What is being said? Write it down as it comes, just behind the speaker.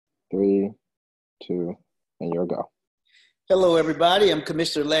3, 2, and you'll go. Hello, everybody. I'm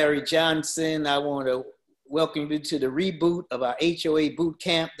Commissioner Larry Johnson. I want to welcome you to the reboot of our HOA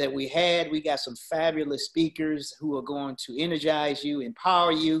Bootcamp that we had. We got some fabulous speakers who are going to energize you,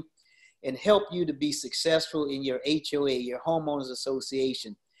 empower you, and help you to be successful in your HOA, your homeowners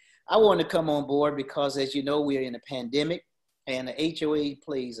association. I want to come on board because, as you know, we're in a pandemic, and the HOA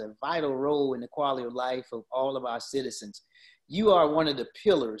plays a vital role in the quality of life of all of our citizens. You are one of the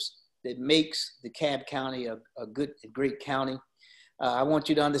pillars that makes DeKalb County a great county. I want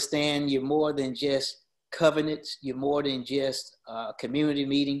you to understand you're more than just covenants. You're more than just a community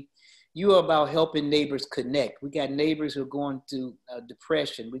meeting. You are about helping neighbors connect. We got neighbors who are going through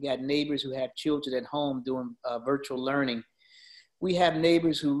depression. We got neighbors who have children at home doing virtual learning. We have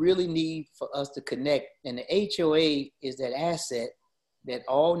neighbors who really need for us to connect. And the HOA is that asset that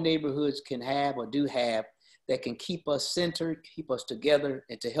all neighborhoods can have or do have that can keep us centered, keep us together,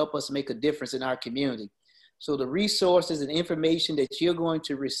 and to help us make a difference in our community. So the resources and information that you're going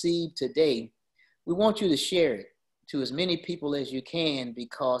to receive today, we want you to share it to as many people as you can,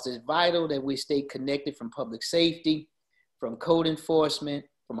 because it's vital that we stay connected from public safety, from code enforcement,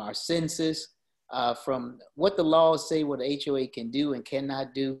 from our census, from what the laws say what the HOA can do and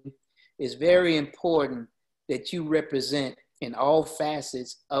cannot do. It's very important that you represent in all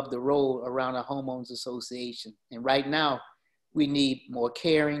facets of the role around a homeowners association. And right now, we need more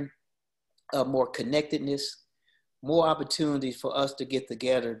caring, more connectedness, more opportunities for us to get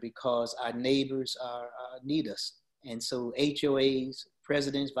together because our neighbors need us. And so HOAs,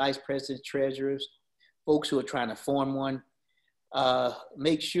 presidents, vice presidents, treasurers, folks who are trying to form one,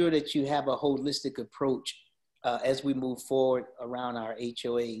 make sure that you have a holistic approach as we move forward around our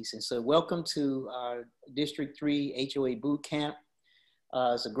HOAs. And so welcome to our District 3 HOA Bootcamp.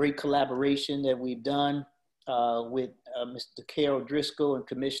 It's a great collaboration that we've done with Mr. Carol Driscoll and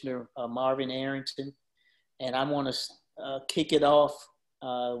Commissioner Marvin Arrington. And I want to kick it off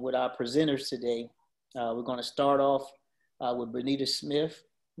with our presenters today. We're going to start off with Benita Smith,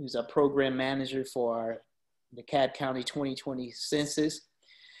 who's our program manager for our DeKalb County 2020 Census.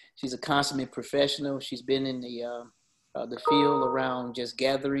 She's a consummate professional. She's been in the field around just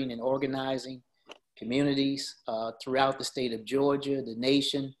gathering and organizing communities throughout the state of Georgia, the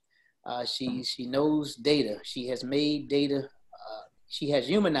nation. She knows data. She has made data. She has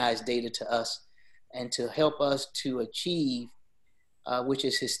humanized data to us and to help us to achieve, which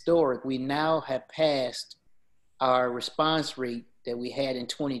is historic. We now have passed our response rate that we had in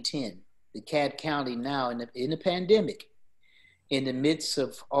 2010. DeKalb County now in the pandemic, in the midst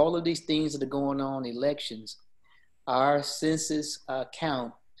of all of these things that are going on, elections, our census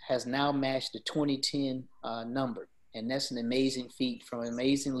count has now matched the 2010 number. And that's an amazing feat from an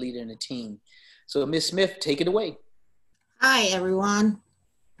amazing leader in the team. So Ms. Smith, take it away. Hi, everyone.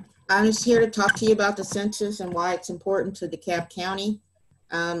 I'm just here to talk to you about the census and why it's important to DeKalb County.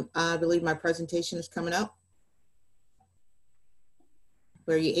 I believe my presentation is coming up.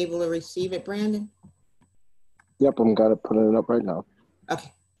 Were you able to receive it, Brandon? Yep, I'm gonna put it up right now.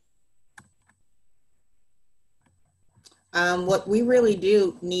 Okay. What we really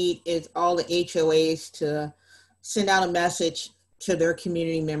do need is all the HOAs to send out a message to their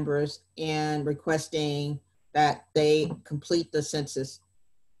community members and requesting that they complete the census.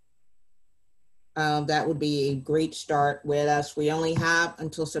 That would be a great start with us. We only have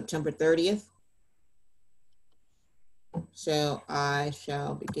until September 30th. So I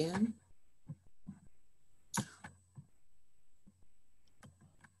shall begin.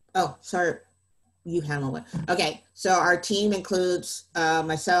 Oh, sorry, you handle it. Okay, so our team includes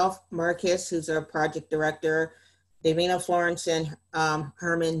myself, Marcus, who's our project director, Davina Florence, and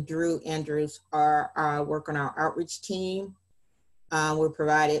Herman Drew Andrews are work on our outreach team. We're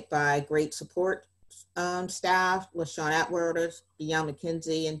provided by great support staff, LaShawn Atwaters, Deion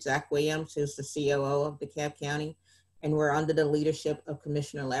McKenzie, and Zach Williams, who's the COO of DeKalb County. And we're under the leadership of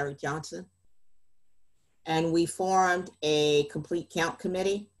Commissioner Larry Johnson. And we formed a complete count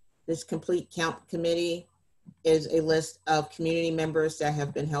committee. This complete count committee is a list of community members that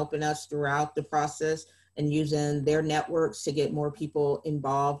have been helping us throughout the process and using their networks to get more people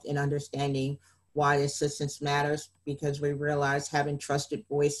involved in understanding why the census matters, because we realize having trusted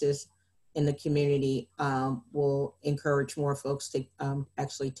voices in the community will encourage more folks to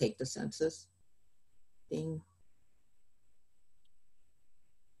actually take the census. Ding.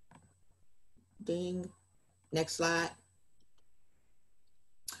 Ding. Next slide.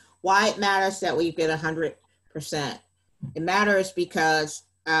 Why it matters that we get 100%. It matters because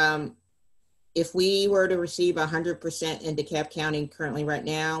if we were to receive 100% in DeKalb County currently right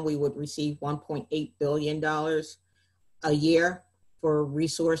now, we would receive $1.8 billion a year for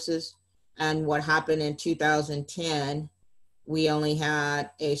resources. And what happened in 2010, we only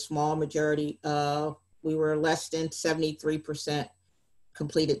had a small majority of, we were less than 73%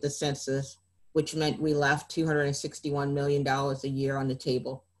 completed the census, which meant we left $261 million a year on the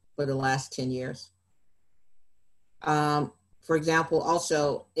table for the last 10 years. For example,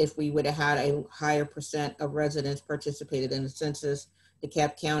 also, if we would have had a higher percent of residents participated in the census,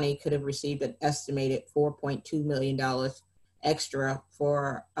 DeKalb County could have received an estimated $4.2 million extra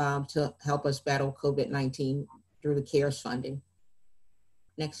for to help us battle COVID-19 through the CARES funding.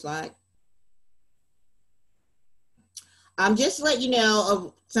 Next slide. Just to let you know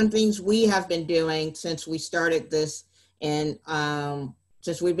of some things we have been doing since we started this, and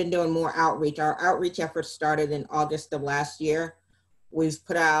since we've been doing more outreach. Our outreach efforts started in August of last year. We've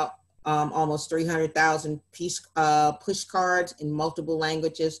put out almost 300,000 push cards in multiple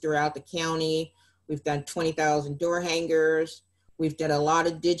languages throughout the county. We've done 20,000 door hangers. We've done a lot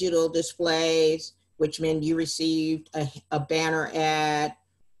of digital displays, which meant you received a banner ad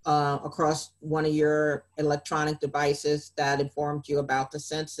across one of your electronic devices that informed you about the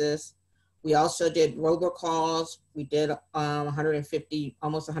census. We also did robocalls. We did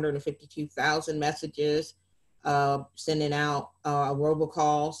almost 152,000 messages sending out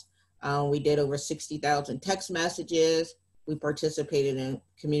robocalls. We did over 60,000 text messages. We participated in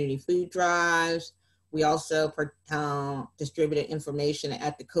community food drives. We also distributed information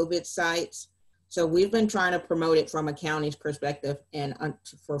at the COVID sites. So we've been trying to promote it from a county's perspective and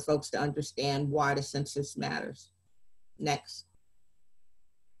for folks to understand why the census matters. Next.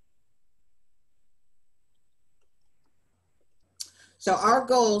 So our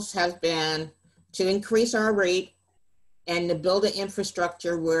goals have been to increase our rate and to build an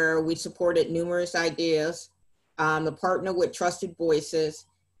infrastructure where we supported numerous ideas, to partner with trusted voices,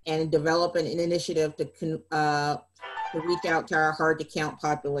 and develop an initiative to reach out to our hard to count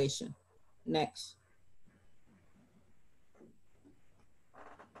population. Next.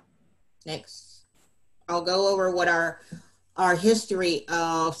 Next. I'll go over what our history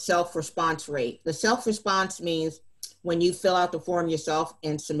of self-response rate. The self-response means when you fill out the form yourself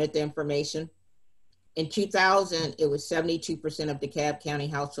and submit the information. In 2000, it was 72% of DeKalb County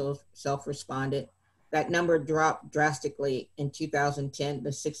households self-responded. That number dropped drastically in 2010 to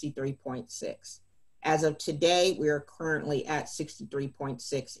 63.6. As of today, we are currently at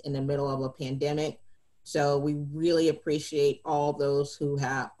 63.6 in the middle of a pandemic. So we really appreciate all those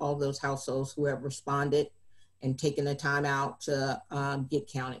households who have responded and taken the time out to get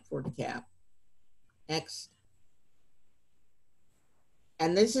counted for DeKalb. Next.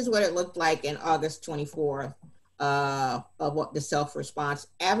 And this is what it looked like in August 24th of what the self-response.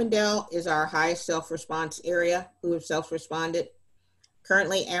 Avondale is our highest self-response area who have self-responded.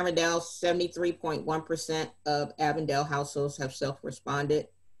 Currently, Avondale, 73.1% of Avondale households have self-responded.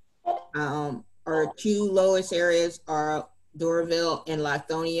 Our two lowest areas are Doraville and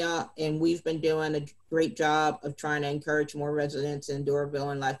Lithonia, and we've been doing a great job of trying to encourage more residents in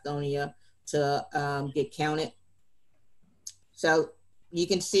Doraville and Lithonia to get counted. So you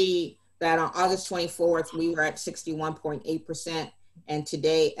can see that on August 24th, we were at 61.8%. And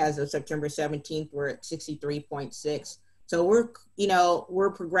today, as of September 17th, we're at 63.6. So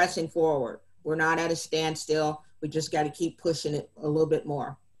we're progressing forward. We're not at a standstill. We just got to keep pushing it a little bit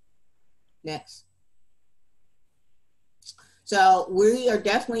more. Next. So we are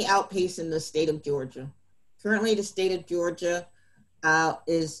definitely outpacing the state of Georgia. Currently, the state of Georgia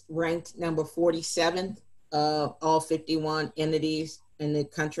is ranked number 47th of all 51 entities in the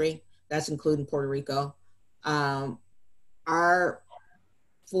country. That's including Puerto Rico. Our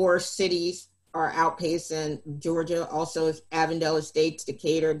 4 cities are outpacing Georgia. Also, is Avondale Estates,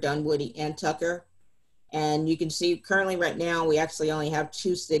 Decatur, Dunwoody, and Tucker. And you can see currently right now, we actually only have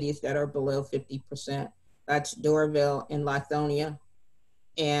 2 cities that are below 50%. That's Doraville and Lithonia.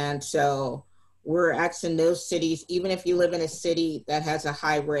 And so we're asking those cities, even if you live in a city that has a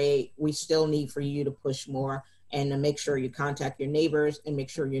high rate, we still need for you to push more and to make sure you contact your neighbors and make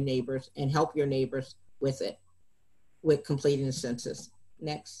sure your neighbors and help your neighbors with it, with completing the census.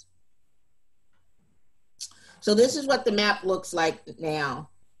 Next. So this is what the map looks like now.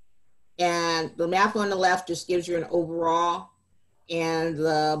 And the map on the left just gives you an overall, and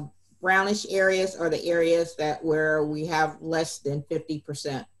the brownish areas are the areas where we have less than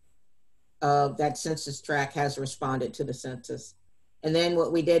 50% of that census tract has responded to the census. And then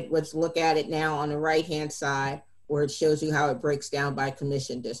what we did was look at it now on the right-hand side, where it shows you how it breaks down by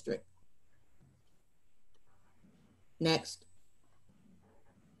commission district. Next.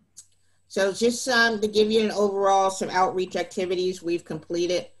 So just to give you an overall, some outreach activities we've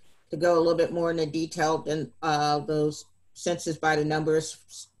completed to go a little bit more into detail than those census by the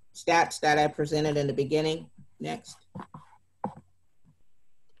numbers stats that I presented in the beginning. Next.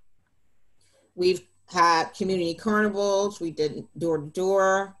 We've had community carnivals. We did door to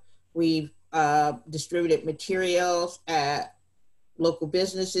door. We've distributed materials at local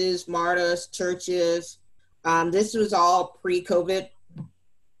businesses, MARTAs, churches. This was all pre-COVID.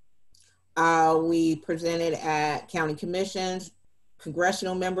 We presented at county commissions,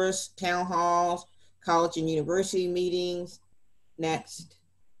 congressional members, town halls, college and university meetings. Next.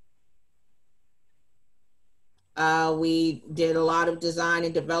 We did a lot of design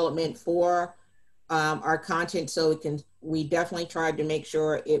and development for our content, so we definitely tried to make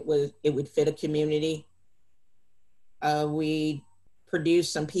sure it would fit a community. We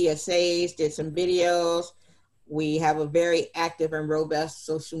produced some PSAs, did some videos. We have a very active and robust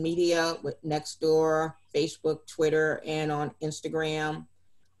social media with Nextdoor, Facebook, Twitter, and on Instagram.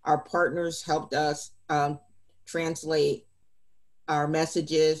 Our partners helped us translate our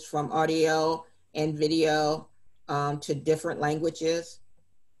messages from audio and video to different languages.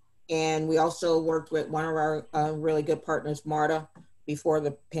 And we also worked with one of our really good partners, MARTA, before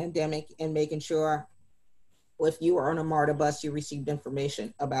the pandemic, and making sure if you were on a MARTA bus, you received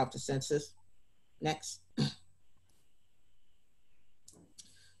information about the census. Next.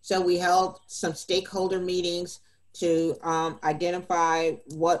 So we held some stakeholder meetings to identify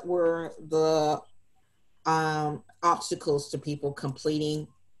what were the obstacles to people completing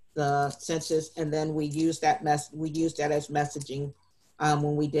the census, and then we used that as messaging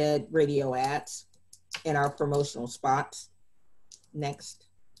when we did radio ads in our promotional spots. Next.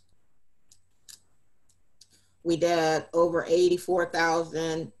 We did over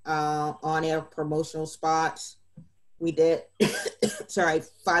 84,000 on-air promotional spots. We did, sorry,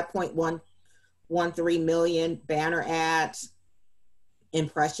 5.113 million banner ads,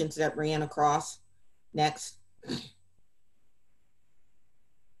 impressions that ran across. Next.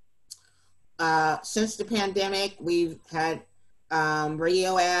 Since the pandemic, we've had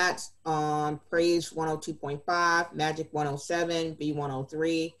radio ads on Praise 102.5, Magic 107,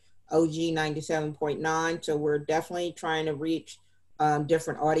 B103, OG 97.9. So we're definitely trying to reach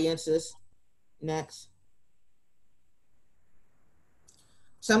different audiences. Next.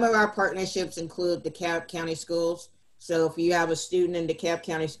 Some of our partnerships include DeKalb County Schools. So if you have a student in DeKalb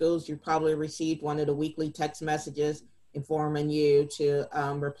County Schools, you probably received one of the weekly text messages informing you to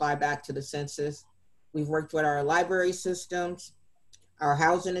reply back to the census. We've worked with our library systems, our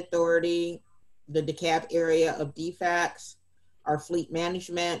housing authority, the DeKalb area of DFACS, our fleet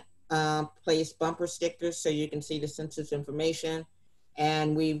management placed bumper stickers so you can see the census information.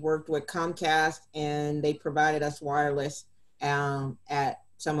 And we've worked with Comcast, and they provided us wireless at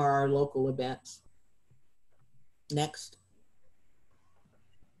some of our local events. Next.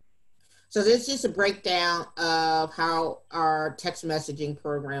 So this is just a breakdown of how our text messaging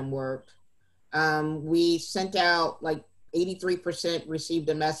program worked. We sent out like 83% received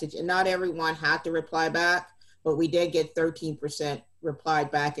a message, and not everyone had to reply back, but we did get 13%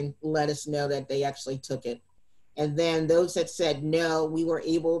 replied back and let us know that they actually took it. And then those that said no, we were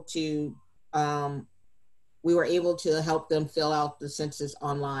able to help them fill out the census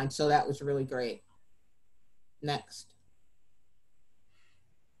online. So that was really great. Next.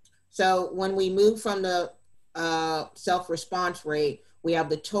 So when we move from the self-response rate, we have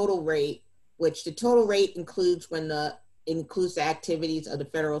the total rate, which the total rate includes includes the activities of the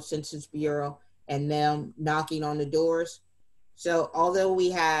Federal Census Bureau and them knocking on the doors. So although we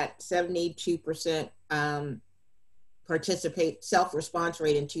had 72% self-response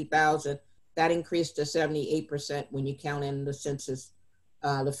rate in 2000, that increased to 78% when you count in the census,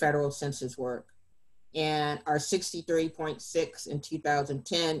 the federal census work. And our 63.6 in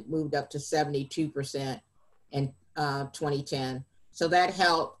 2010 moved up to 72% in 2010. So that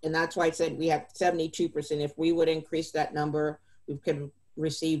helped, and that's why I said we have 72%. If we would increase that number, we could have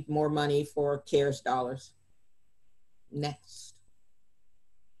received more money for CARES dollars. Next.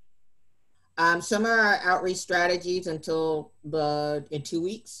 Some of our outreach strategies in 2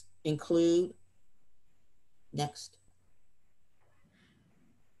 weeks include, next.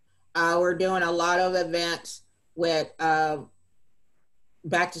 We're doing a lot of events with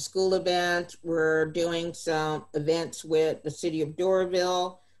back to school events. We're doing some events with the city of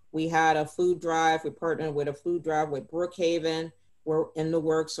Doraville. We had a food drive. We partnered with a food drive with Brookhaven. We're in the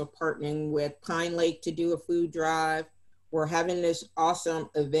works of partnering with Pine Lake to do a food drive. We're having this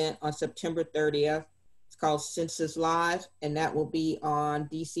awesome event on September 30th. It's called Census Live, and that will be on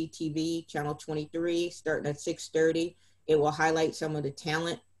DCTV, channel 23, starting at 6:30. It will highlight some of the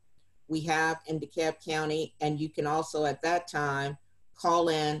talent we have in DeKalb County, and you can also at that time call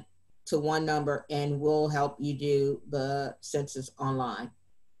in to one number and we'll help you do the census online.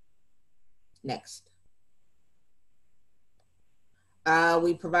 Next.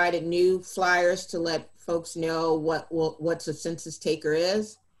 We provided new flyers to let folks know what a census taker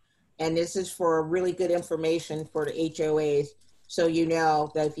is. And this is for really good information for the HOAs. So you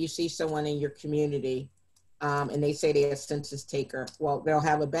know that if you see someone in your community and they say they're a census taker, well, they'll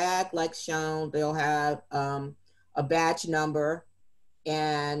have a bag like shown, they'll have a badge number,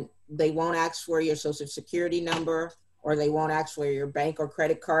 and they won't ask for your social security number, or they won't ask for your bank or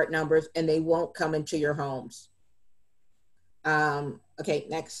credit card numbers, and they won't come into your homes. Okay,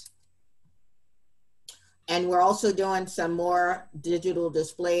 next. And we're also doing some more digital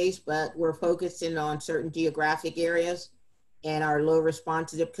displays, but we're focusing on certain geographic areas and our low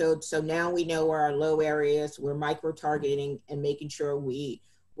response zip codes. So now we know where our low areas, we're micro-targeting and making sure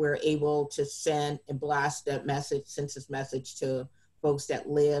we're able to send and blast that message, census message, to folks that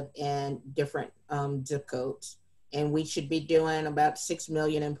live in different zip codes. And we should be doing about 6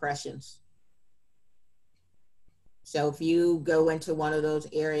 million impressions. So if you go into one of those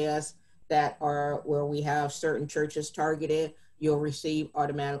areas that are where we have certain churches targeted, you'll receive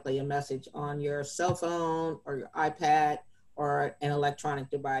automatically a message on your cell phone or your iPad or an electronic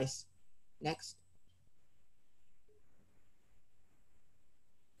device. Next.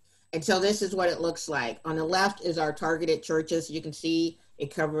 And so this is what it looks like. On the left is our targeted churches. You can see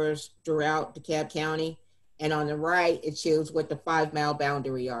it covers throughout DeKalb County. And on the right, it shows what the 5-mile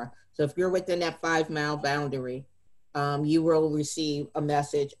boundary are. So if you're within that 5-mile boundary, you will receive a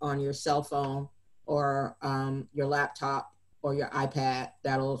message on your cell phone or your laptop or your iPad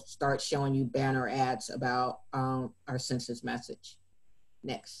that'll start showing you banner ads about our census message.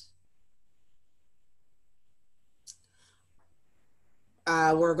 Next.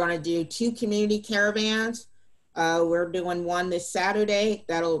 We're going to do 2 community caravans. We're doing one this Saturday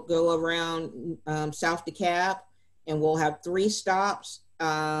that'll go around South DeKalb, and we'll have 3 stops.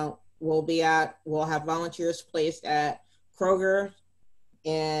 We'll have volunteers placed at Kroger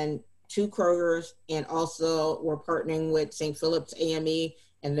and 2 Krogers, and also we're partnering with St. Philip's AME,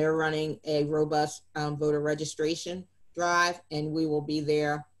 and they're running a robust voter registration drive, and we will be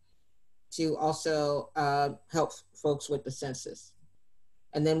there to also help folks with the census.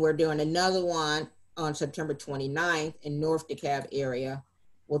 And then we're doing another one on September 29th in North DeKalb area,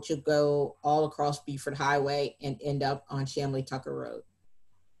 which will go all across Beaufort Highway and end up on Shamley Tucker Road.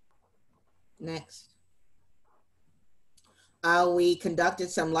 Next. We conducted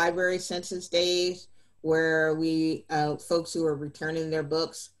some library census days where we, folks who are returning their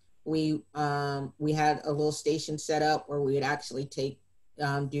books, we had a little station set up where we would actually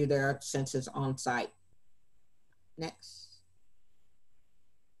do their census on site. Next.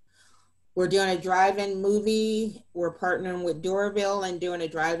 We're doing a drive-in movie. We're partnering with Doraville and doing a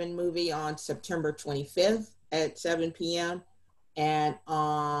drive-in movie on September 25th at 7 p.m. And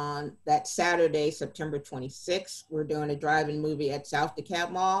on that Saturday, September 26th, we're doing a drive-in movie at South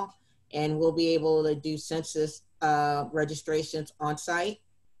DeKalb Mall, and we'll be able to do census registrations on site.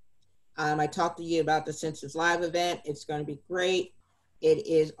 I talked to you about the Census Live event. It's going to be great. It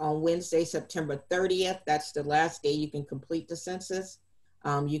is on Wednesday, September 30th. That's the last day you can complete the census.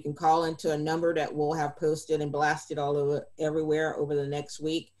 You can call into a number that we'll have posted and blasted all over everywhere over the next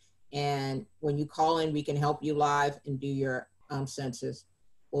week. And when you call in, we can help you live and do your census.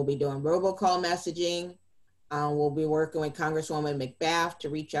 We'll be doing robocall messaging. We'll be working with Congresswoman McBath to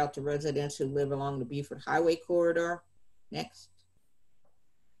reach out to residents who live along the Beaufort Highway corridor. Next.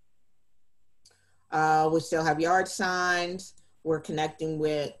 We still have yard signs. We're connecting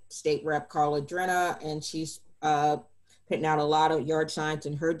with State Rep Carla Drenna, and she's putting out a lot of yard signs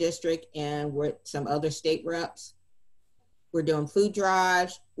in her district and with some other state reps. We're doing food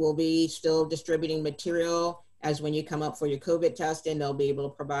drives. We'll be still distributing material, as when you come up for your COVID testing, they'll be able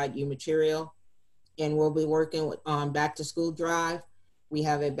to provide you material. And we'll be working on back to school drive. We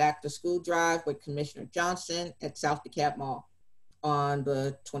have a back to school drive with Commissioner Johnson at South DeKalb Mall on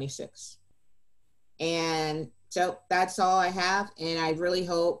the 26th. And so that's all I have. And I really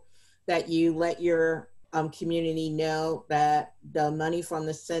hope that you let your community know that the money from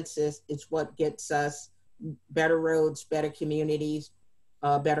the census is what gets us better roads, better communities,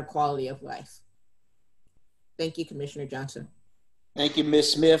 better quality of life. Thank you, Commissioner Johnson. Thank you,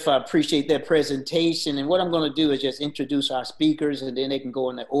 Ms. Smith. I appreciate that presentation. And what I'm going to do is just introduce our speakers, and then they can go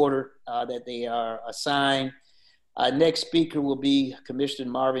in the order that they are assigned. Our next speaker will be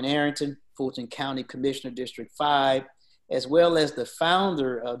Commissioner Marvin Arrington, Fulton County Commissioner, District 5, as well as the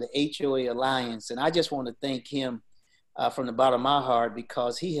founder of the HOA Alliance. And I just want to thank him from the bottom of my heart,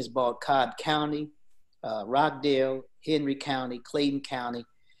 because he has brought Cobb County, Rockdale, Henry County, Clayton County,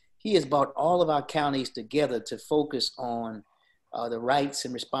 he has brought all of our counties together to focus on the rights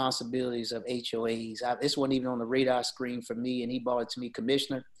and responsibilities of HOAs. This wasn't even on the radar screen for me, and he brought it to me,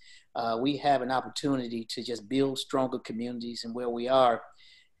 Commissioner. We have an opportunity to just build stronger communities and where we are.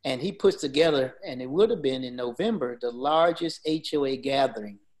 And he puts together, and it would have been in November, the largest HOA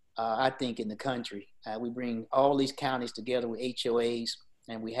gathering, I think, in the country. We bring all these counties together with HOAs,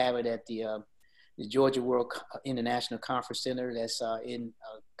 and we have it at the Georgia World International Conference Center that's in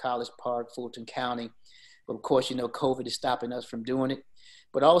College Park, Fulton County. But of course, you know, COVID is stopping us from doing it.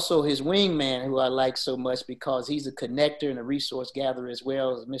 But also his wingman, who I like so much because he's a connector and a resource gatherer as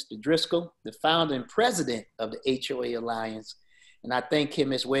well, as Mr. Driscoll, the founder and president of the HOA Alliance. And I thank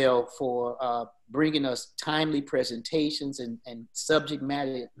him as well for bringing us timely presentations and subject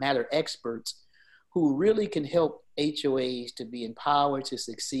matter experts who really can help HOAs to be empowered to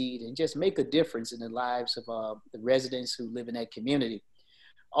succeed and just make a difference in the lives of the residents who live in that community.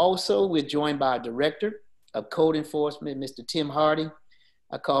 Also, we're joined by our director of code enforcement, Mr. Tim Hardy.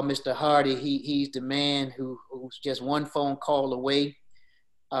 I call Mr. Hardy, he's the man who's just one phone call away.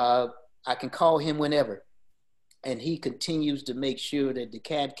 I can call him whenever. And he continues to make sure that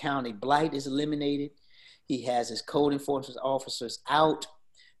DeKalb County blight is eliminated. He has his code enforcement officers out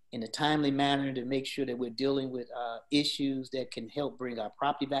in a timely manner to make sure that we're dealing with issues that can help bring our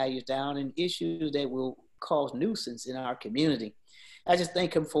property values down and issues that will cause nuisance in our community. I just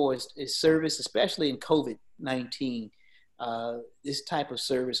thank him for his service, especially in COVID-19. This type of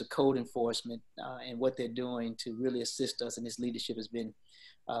service of code enforcement and what they're doing to really assist us in his leadership has been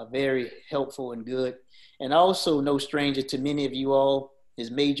very helpful and good. And also no stranger to many of you all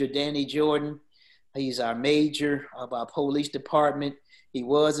is Major Danny Jordan. He's our major of our police department. He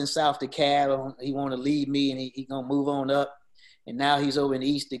was in South DeKalb. He wanted to leave me and he gonna move on up. And now he's over in the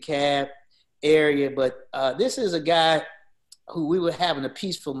East DeKalb area. But this is a guy who we were having a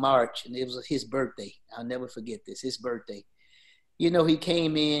peaceful march, and it was his birthday. I'll never forget this, his birthday. You know, he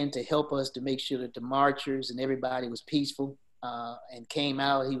came in to help us to make sure that the marchers and everybody was peaceful and came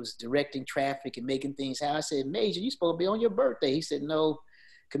out. He was directing traffic and making things happen. I said, Major, you're supposed to be on your birthday. He said, no,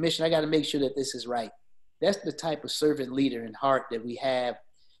 Commissioner, I got to make sure that this is right. That's the type of servant leader and heart that we have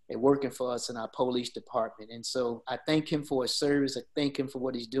and working for us in our police department. And so I thank him for his service. I thank him for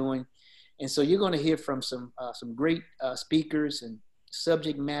what he's doing. And so you're going to hear from some great speakers and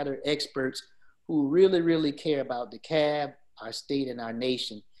subject matter experts who really, really care about DeKalb, our state, and our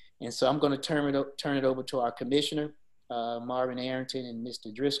nation. And so I'm going to turn it over to our commissioner, Marvin Arrington, and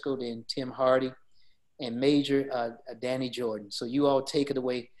Mr. Driscoll, then Tim Hardy, and Major Danny Jordan. So you all take it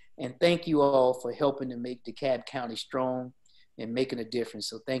away. And thank you all for helping to make DeKalb County strong and making a difference.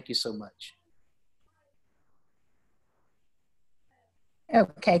 So thank you so much.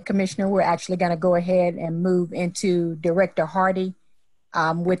 Okay, Commissioner, we're actually going to go ahead and move into Director Hardy.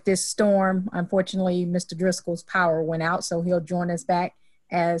 With this storm, unfortunately, Mr. Driscoll's power went out, so he'll join us back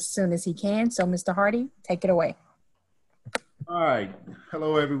as soon as he can. So, Mr. Hardy, take it away. All right.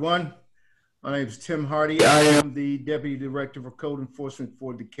 Hello, everyone. My name is Tim Hardy. I am the Deputy Director for Code Enforcement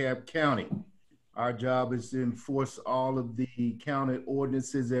for DeKalb County. Our job is to enforce all of the county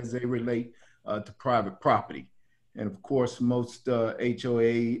ordinances as they relate to private property. And of course, most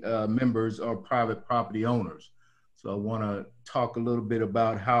HOA members are private property owners. So I want to talk a little bit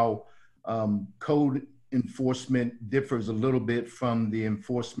about how code enforcement differs a little bit from the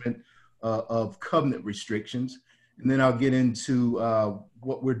enforcement of covenant restrictions. And then I'll get into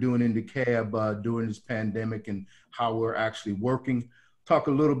what we're doing in DeKalb during this pandemic and how we're actually working. Talk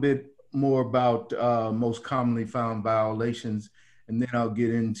a little bit more about most commonly found violations. And then I'll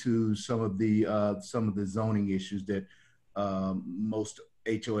get into some of the zoning issues that most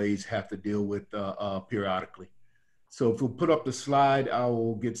HOAs have to deal with periodically. So if we'll put up the slide, I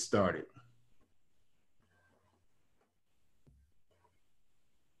will get started.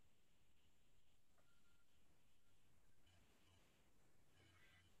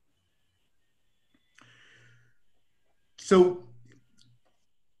 So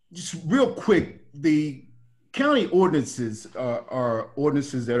just real quick, the county ordinances are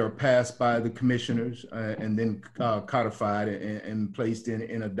ordinances that are passed by the commissioners and then codified and placed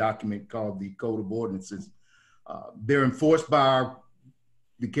in a document called the Code of Ordinances. They're enforced by our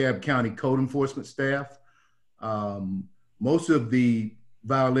DeKalb County code enforcement staff. Most of the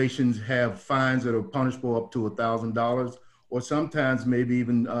violations have fines that are punishable up to $1,000 or sometimes maybe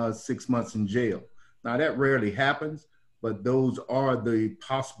even 6 months in jail. Now that rarely happens, but those are the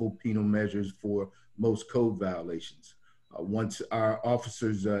possible penal measures for most code violations. Once our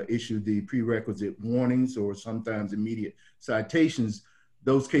officers issue the prerequisite warnings or sometimes immediate citations,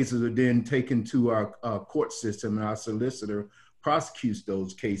 those cases are then taken to our court system, and our solicitor prosecutes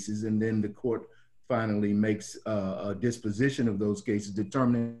those cases, and then the court finally makes a disposition of those cases,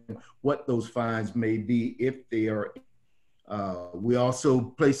 determining what those fines may be if they are. We also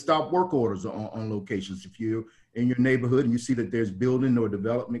place stop work orders on locations. If you're in your neighborhood and you see that there's building or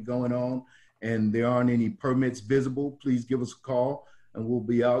development going on and there aren't any permits visible, please give us a call and we'll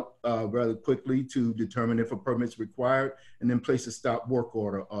be out rather quickly to determine if a permit's required and then place a stop work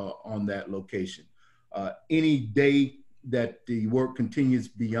order on that location. Any day that the work continues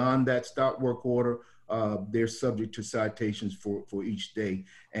beyond that stop work order, they're subject to citations for each day.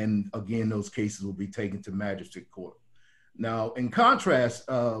 And again, those cases will be taken to magistrate court. Now, in contrast,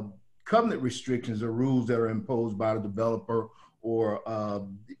 covenant restrictions are rules that are imposed by the developer or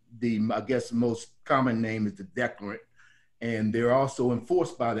I guess the most common name is the declarant, and they're also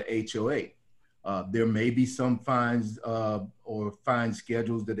enforced by the HOA. There may be some fines or fine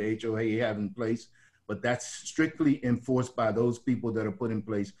schedules that the HOA have in place, but that's strictly enforced by those people that are put in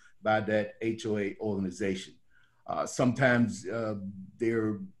place by that HOA organization. Sometimes they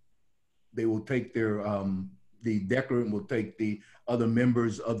will take the declarant will take the other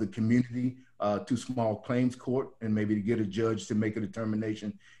members of the community to small claims court and maybe to get a judge to make a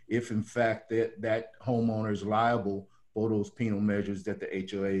determination if in fact that homeowner is liable for those penal measures that the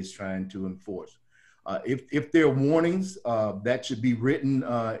HOA is trying to enforce. If there are warnings, that should be written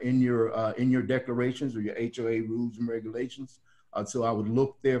in your declarations or your HOA rules and regulations. So I would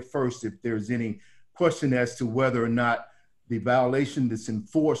look there first if there's any question as to whether or not the violation that's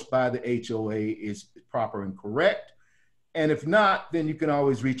enforced by the HOA is proper and correct. And if not, then you can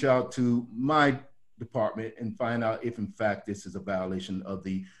always reach out to my department and find out if in fact this is a violation of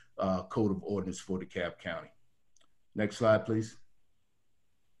the Code of Ordinance for DeKalb County. Next slide, please.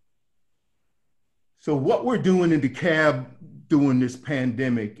 So what we're doing in DeKalb during this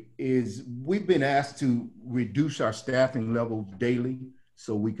pandemic is we've been asked to reduce our staffing levels daily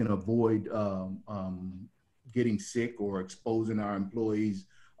so we can avoid getting sick or exposing our employees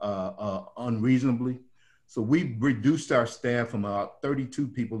unreasonably. So we've reduced our staff from about 32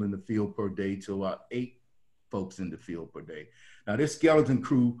 people in the field per day to about 8 folks in the field per day. Now this skeleton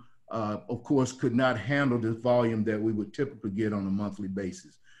crew, of course, could not handle this volume that we would typically get on a monthly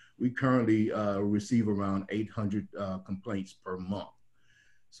basis. We currently receive around 800 complaints per month.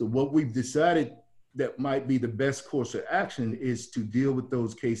 So what we've decided that might be the best course of action is to deal with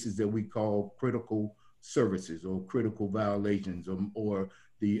those cases that we call critical services or critical violations or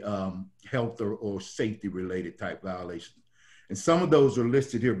the health or safety related type violations. And some of those are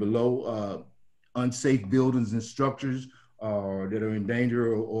listed here below. Unsafe buildings and structures that are in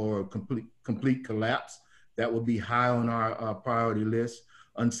danger or complete collapse. That would be high on our priority list.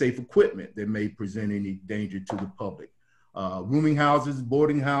 Unsafe equipment that may present any danger to the public. Rooming houses,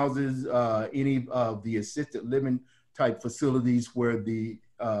 boarding houses, any of the assisted living type facilities where the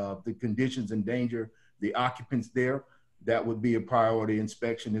conditions endanger the occupants there, that would be a priority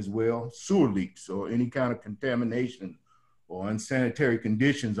inspection as well. Sewer leaks or any kind of contamination or unsanitary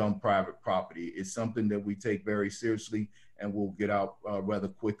conditions on private property is something that we take very seriously and we'll get out rather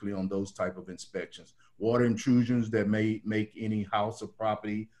quickly on those type of inspections. Water intrusions that may make any house or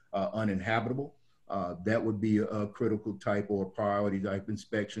property uninhabitable, that would be a critical type or priority type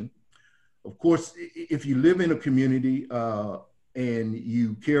inspection. Of course, if you live in a community and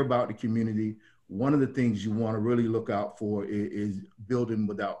you care about the community, one of the things you want to really look out for is building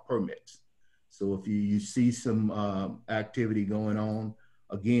without permits. So if you see some activity going on,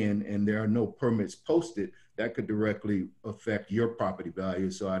 again, and there are no permits posted, that could directly affect your property value.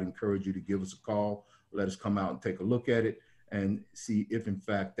 So I'd encourage you to give us a call, let us come out and take a look at it and see if in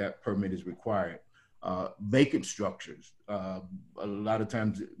fact that permit is required. Vacant structures, a lot of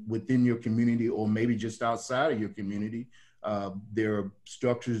times within your community or maybe just outside of your community, there are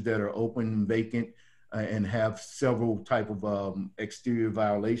structures that are open and vacant and have several type of exterior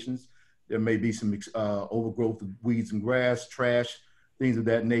violations. There may be some overgrowth of weeds and grass, trash, things of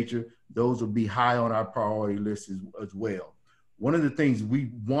that nature. Those will be high on our priority list as well. One of the things we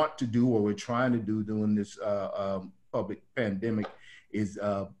want to do or we're trying to do during this public pandemic is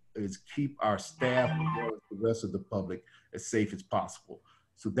keep our staff as well as the rest of the public as safe as possible.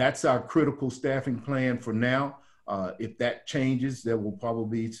 So that's our critical staffing plan for now. If that changes, there will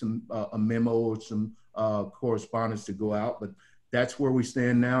probably be some a memo or some correspondence to go out, but that's where we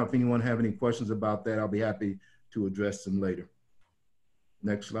stand now. If anyone have any questions about that, I'll be happy to address them later.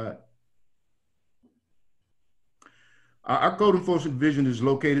 Next slide. Our code enforcement division is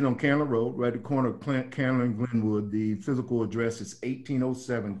located on Candler Road, right at the corner of Candler and Glenwood. The physical address is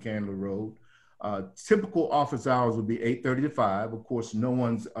 1807 Candler Road. Typical office hours would be 8:30 to 5. Of course, no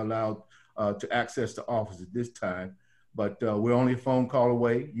one's allowed to access the office at this time. but we're only a phone call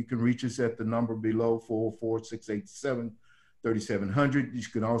away. You can reach us at the number below, 404-687-3700. You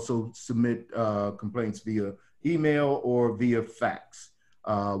can also submit complaints via email or via fax.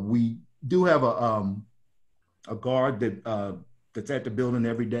 We do have a guard that's at the building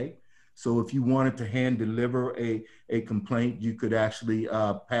every day. So if you wanted to hand deliver a complaint, you could actually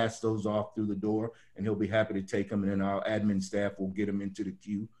pass those off through the door, and he'll be happy to take them, and then our admin staff will get them into the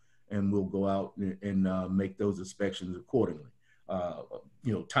queue, and we'll go out and make those inspections accordingly,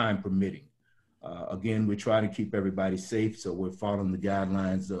 time permitting. Again, we're trying to keep everybody safe, so we're following the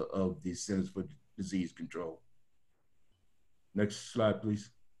guidelines of the Centers for Disease Control. Next slide, please.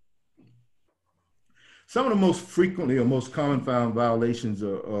 Some of the most frequently or most common found violations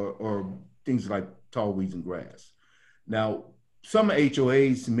are things like tall weeds and grass. Now, some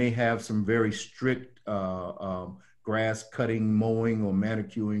HOAs may have some very strict grass cutting, mowing, or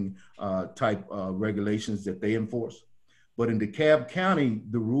manicuring type regulations that they enforce. But in DeKalb County,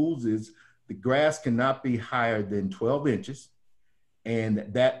 the rules is the grass cannot be higher than 12 inches, and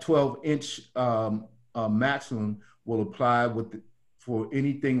that 12-inch maximum will apply for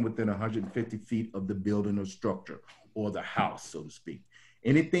anything within 150 feet of the building or structure or the house, so to speak.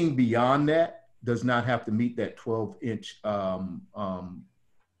 Anything beyond that does not have to meet that 12-inch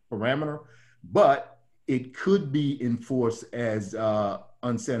parameter, but it could be enforced as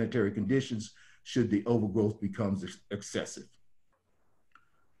unsanitary conditions should the overgrowth becomes excessive.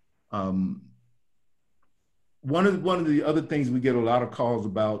 One of the other things we get a lot of calls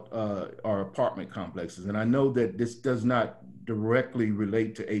about are apartment complexes, and I know that this does not directly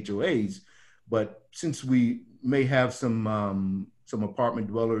relate to HOAs, but since we may have some apartment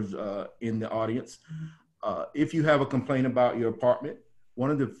dwellers in the audience, if you have a complaint about your apartment,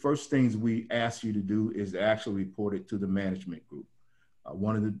 one of the first things we ask you to do is to actually report it to the management group.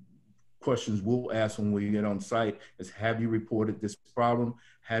 One of the questions we'll ask when we get on site is, have you reported this problem?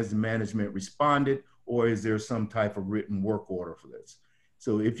 Has the management responded? Or is there some type of written work order for this?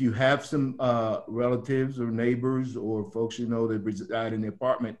 So if you have some relatives or neighbors or folks you know that reside in the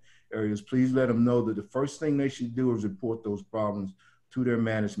apartment areas, please let them know that the first thing they should do is report those problems to their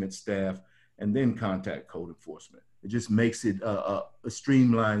management staff and then contact code enforcement. It just makes it,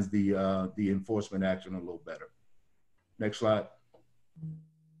 streamlines the enforcement action a little better. Next slide.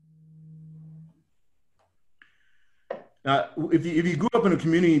 Now, if you grew up in a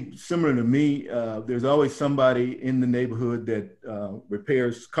community similar to me, there's always somebody in the neighborhood that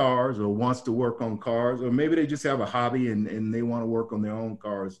repairs cars or wants to work on cars, or maybe they just have a hobby and they want to work on their own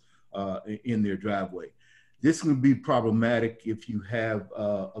cars in their driveway. This can be problematic if you have,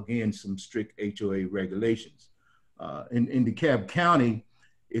 again, some strict HOA regulations. In DeKalb County,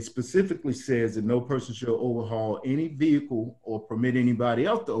 it specifically says that no person shall overhaul any vehicle or permit anybody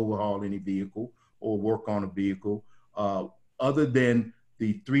else to overhaul any vehicle or work on a vehicle other than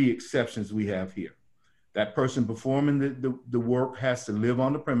the 3 exceptions we have here. That person performing the work has to live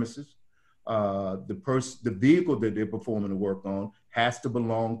on the premises. The vehicle that they're performing the work on has to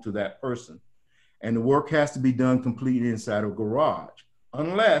belong to that person. And the work has to be done completely inside a garage,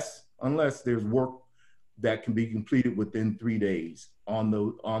 unless there's work that can be completed within 3 days on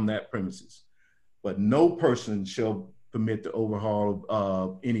that premises. But no person shall permit the overhaul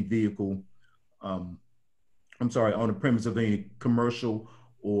of any vehicle, on the premise of any commercial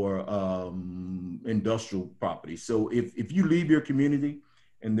or industrial property. So if you leave your community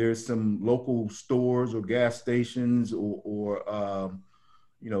and there's some local stores or gas stations or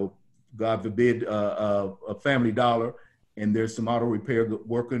God forbid, a Family Dollar, and there's some auto repair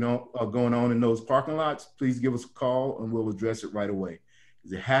going on in those parking lots, please give us a call and we'll address it right away.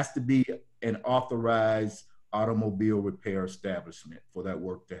 It has to be an authorized automobile repair establishment for that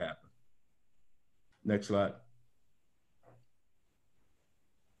work to happen. Next slide.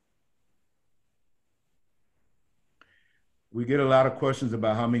 We get a lot of questions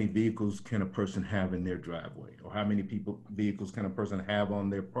about how many vehicles can a person have in their driveway, or how many vehicles can a person have on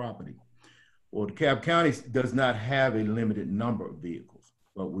their property. Well, DeKalb County does not have a limited number of vehicles,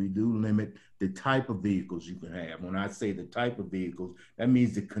 but we do limit the type of vehicles you can have. When I say the type of vehicles, that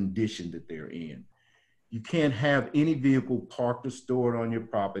means the condition that they're in. You can't have any vehicle parked or stored on your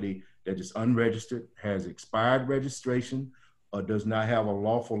property that is unregistered, has expired registration, or does not have a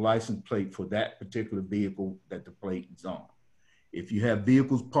lawful license plate for that particular vehicle that the plate is on. If you have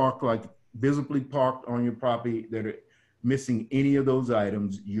vehicles parked, like visibly parked on your property that are missing any of those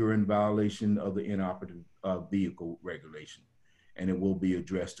items, you're in violation of the inoperative vehicle regulation, and it will be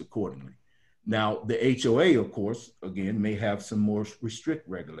addressed accordingly. Now, the HOA, of course, again, may have some more restrict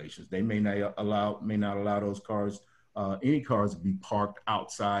regulations. They may not allow those cars, any cars, to be parked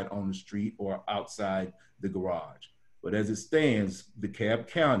outside on the street or outside the garage. But as it stands, DeKalb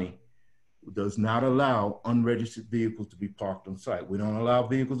County does not allow unregistered vehicles to be parked on site. We don't allow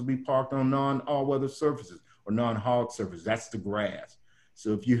vehicles to be parked on non-all-weather surfaces or non-hard surfaces. That's the grass.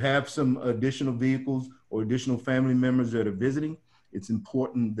 So if you have some additional vehicles or additional family members that are visiting, it's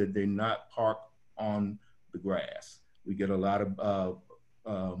important that they not park on the grass. We get a lot of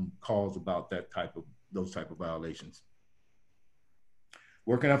calls about those type of violations.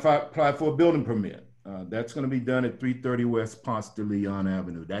 Where can I apply for a building permit? That's going to be done at 330 West Ponce de Leon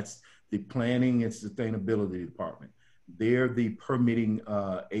Avenue. That's the Planning and Sustainability Department. They're the permitting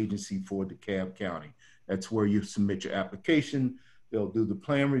agency for DeKalb County. That's where you submit your application. They'll do the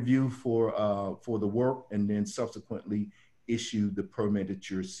plan review for the work and then subsequently issue the permit that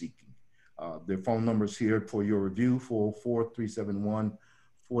you're seeking. Their phone numbers here for your review,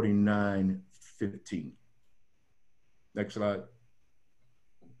 44371-4915. Next slide.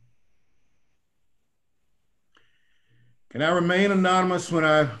 Can I remain anonymous when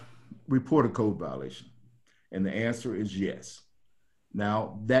I report a code violation? And the answer is yes.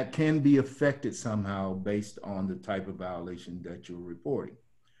 Now, that can be affected somehow based on the type of violation that you're reporting.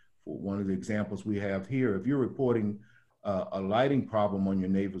 For one of the examples we have here, if you're reporting a lighting problem on your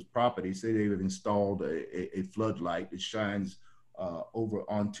neighbor's property, say they've installed a floodlight that shines over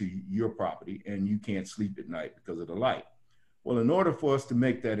onto your property and you can't sleep at night because of the light. Well, in order for us to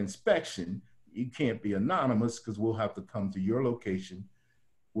make that inspection, you can't be anonymous because we'll have to come to your location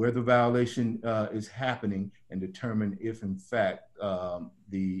where the violation is happening and determine if in fact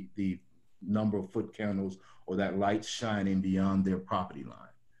the number of foot candles or that light shining beyond their property line.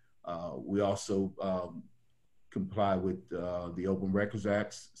 We also comply with the Open Records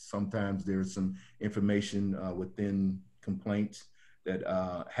Act. Sometimes there's some information within complaints that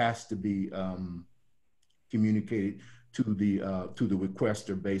has to be communicated to the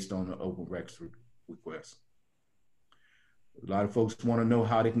requester based on the Open Records request. A lot of folks want to know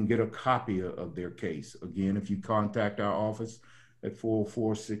how they can get a copy of their case. Again, if you contact our office at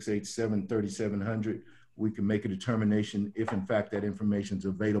 404-687-3700, we can make a determination if in fact that information is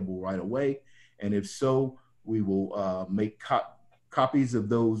available right away. And if so, we will make copies of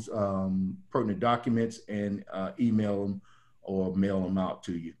those pertinent documents and email them or mail them out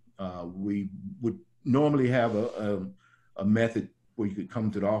to you. We would normally have a method where you could come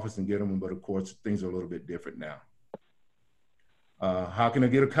to the office and get them, but of course things are a little bit different now. How can I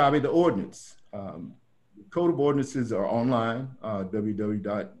get a copy of the ordinance? Code of Ordinances are online,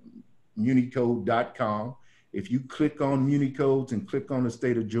 www.municode.com. If you click on Municodes and click on the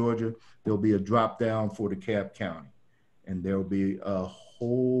state of Georgia, there'll be a drop down for DeKalb County. And there'll be a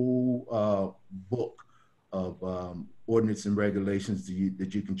whole book of ordinance and regulations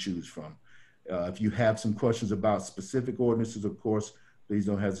that you can choose from. If you have some questions about specific ordinances, of course, please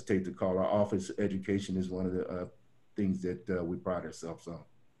don't hesitate to call our office. Education is one of the things that we pride ourselves on.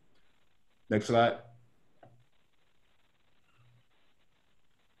 Next slide.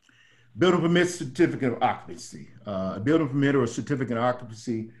 Building permit, certificate of occupancy. A building permit or a certificate of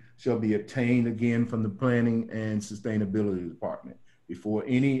occupancy shall be obtained again from the Planning and Sustainability Department. Before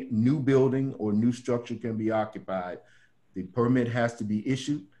any new building or new structure can be occupied, the permit has to be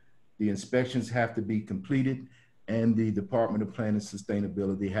issued, the inspections have to be completed, and the Department of Planning and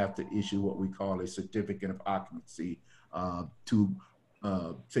Sustainability have to issue what we call a certificate of occupancy to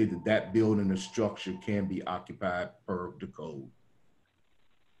say that that building or structure can be occupied per the code.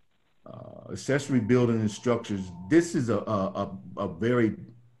 Accessory building and structures, this is a very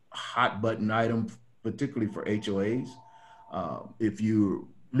hot button item, particularly for HOAs. If you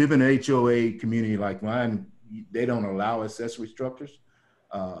live in an HOA community like mine, they don't allow accessory structures.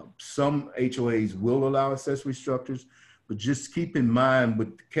 Some HOAs will allow accessory structures, but just keep in mind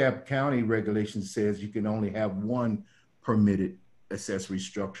what the DeKalb County regulation says, you can only have one permitted accessory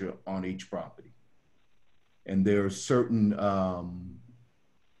structure on each property. And there are certain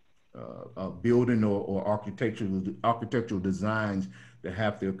building or architectural designs that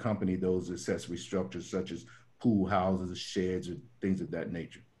have to accompany those accessory structures, such as pool houses, sheds, or things of that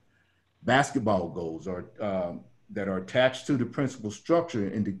nature. Basketball goals are that are attached to the principal structure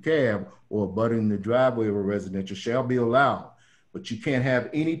in DeKalb or abutting the driveway of a residential shall be allowed, but you can't have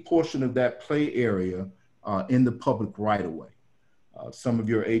any portion of that play area in the public right of way. Some of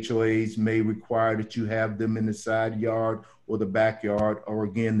your HOAs may require that you have them in the side yard or the backyard, or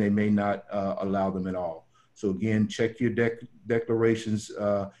again, they may not allow them at all. So again, check your declarations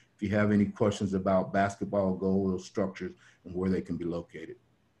if you have any questions about basketball goals or structures and where they can be located.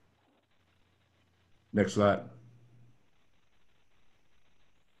 Next slide.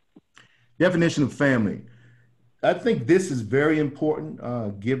 Definition of family. I think this is very important,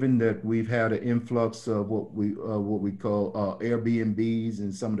 given that we've had an influx of what we call Airbnbs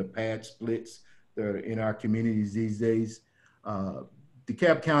and some of the pad splits that are in our communities these days.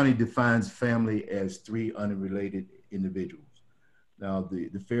 DeKalb County defines family as three unrelated individuals. Now,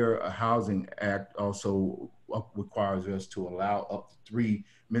 the Fair Housing Act also requires us to allow up to 3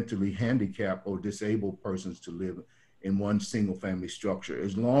 mentally handicapped or disabled persons to live in one single family structure,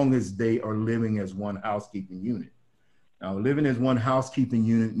 as long as they are living as one housekeeping unit. Now, living as one housekeeping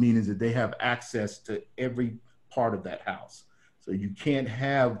unit means that they have access to every part of that house. So you can't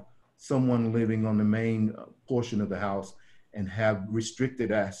have someone living on the main portion of the house and have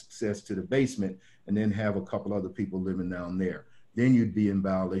restricted access to the basement and then have a couple other people living down there. Then you'd be in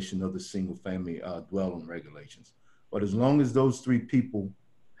violation of the single family dwelling regulations. But as long as those 3 people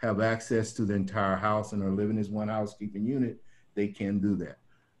have access to the entire house and are living as one housekeeping unit, they can do that.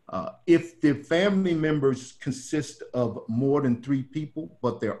 If the family members consist of more than 3 people,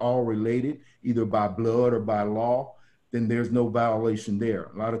 but they're all related, either by blood or by law, then there's no violation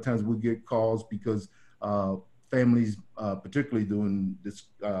there. A lot of times we get calls because families, particularly during this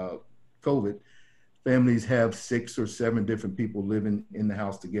COVID, families have 6 or 7 different people living in the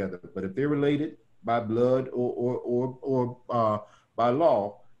house together. But if they're related by blood or by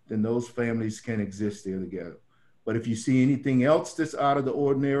law, then those families can exist there together. But if you see anything else that's out of the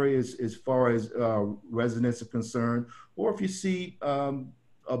ordinary as far as residents are concerned, or if you see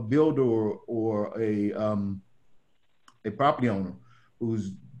a builder or a property owner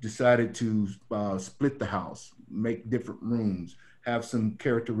who's decided to split the house, make different rooms, have some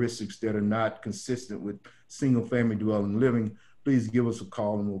characteristics that are not consistent with single family dwelling living, please give us a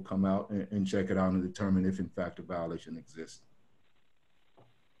call and we'll come out and check it out and determine if in fact a violation exists.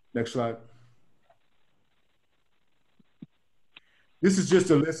 Next slide. This is just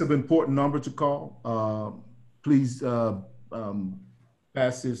a list of important numbers to call. Please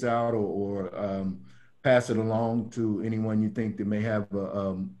pass this out or pass it along to anyone you think that may have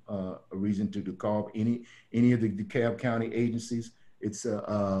a reason to call any of the DeKalb County agencies. It's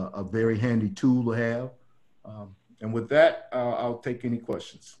a very handy tool to have. And with that, I'll take any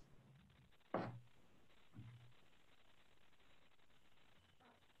questions.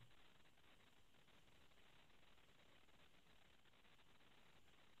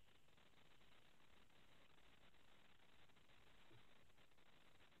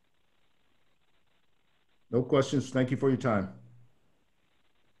 No questions. Thank you for your time.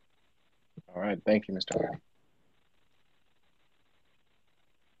 All right. Thank you, Mr. Hardy.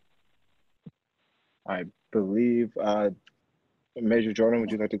 I believe Major Jordan,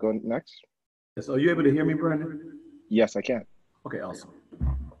 would you like to go next? Yes. Are you able to hear me, Brandon? Yes, I can. Okay, awesome.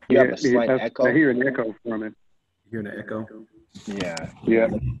 You have a slight echo. I hear an echo from it. You hear the echo? Yeah. Yeah.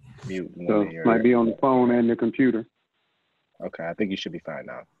 Mute So might be on the phone and the computer. Okay, I think you should be fine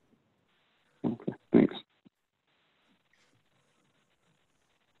now. Okay, thanks.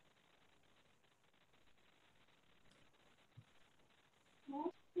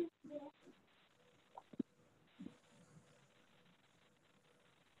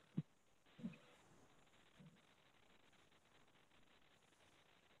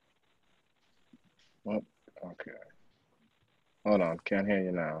 Well, okay. Hold on, can't hear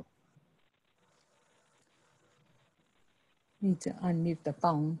you now. Need to unmute the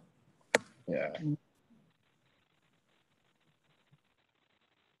phone. Yeah.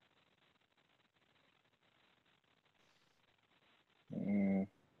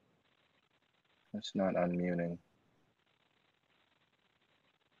 It's not unmuting.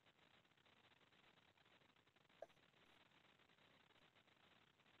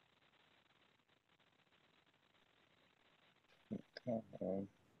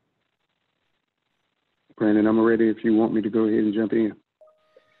 Brandon, I'm ready if you want me to go ahead and jump in.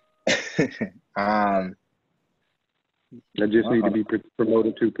 I just need to be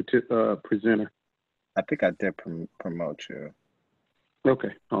promoted to presenter. I think I did promote you. Okay,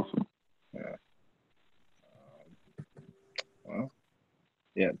 awesome. Yeah. Well,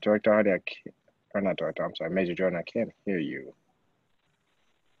 yeah, Director Hardy, or not Director, I'm sorry, Major Jordan, I can't hear you.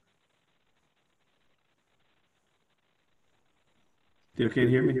 Still can't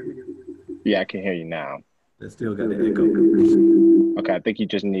hear me? Yeah, I can hear you now. I still got the echo. Okay, I think you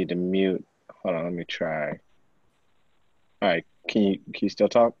just need to mute. Hold on, let me try. All right, can you still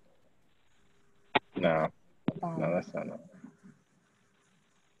talk? No, that's not it.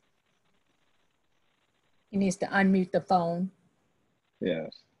 He needs to unmute the phone.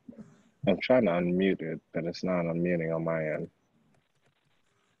 Yes. I'm trying to unmute it, but it's not unmuting on my end.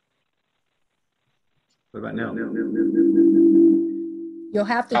 What about now? You'll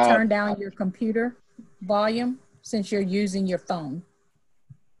have to turn down your computer volume since you're using your phone.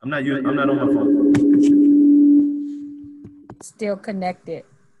 I'm not on my phone. Still connected.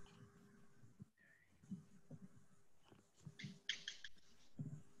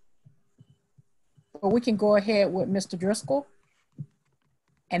 But we can go ahead with Mr. Driscoll,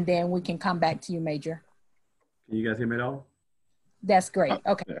 and then we can come back to you, Major. Can you guys hear me at all? That's great.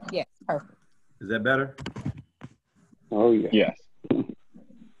 Okay. Yeah. Yes, perfect. Is that better? Oh, yeah. Yes.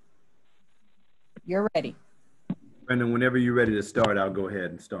 You're ready. Brendan, whenever you're ready to start, I'll go ahead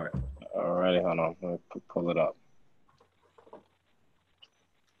and start. All righty, hold on. Let me pull it up.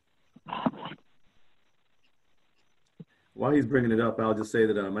 While he's bringing it up, I'll just say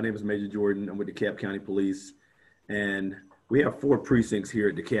that my name is Major Jordan. I'm with DeKalb County Police, and we have 4 precincts here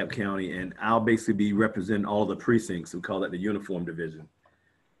at DeKalb County, and I'll basically be representing all the precincts. We call that the Uniform Division.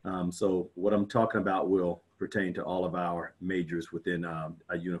 So what I'm talking about will pertain to all of our majors within our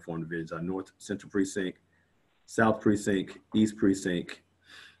Uniform Divisions, our North Central Precinct, South Precinct, East Precinct,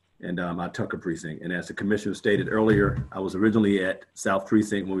 and our Tucker Precinct. And as the commissioner stated earlier, I was originally at South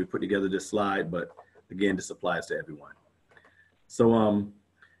Precinct when we put together this slide, but again, this applies to everyone. So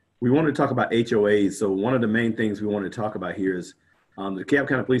we wanted to talk about HOAs. So one of the main things we want to talk about here is the DeKalb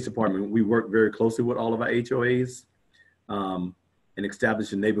County Police Department. We work very closely with all of our HOAs and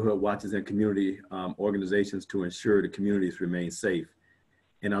establishing neighborhood watches and community organizations to ensure the communities remain safe.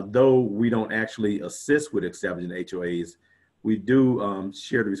 And although we don't actually assist with establishing HOAs, we do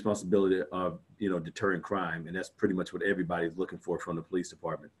share the responsibility of deterring crime, and that's pretty much what everybody's looking for from the police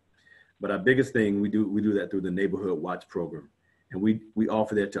department. But our biggest thing, we do that through the Neighborhood Watch program. And we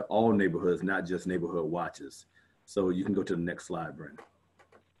offer that to all neighborhoods, not just neighborhood watches. So you can go to the next slide, Brandon.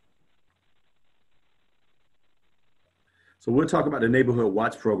 So we'll talk about the Neighborhood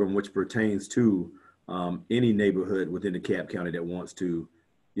Watch program, which pertains to any neighborhood within DeKalb County that wants to,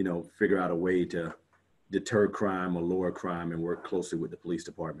 figure out a way to deter crime or lower crime and work closely with the police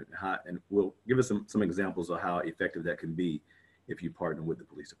department. And we'll give us some examples of how effective that can be if you partner with the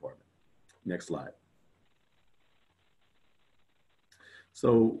police department. Next slide.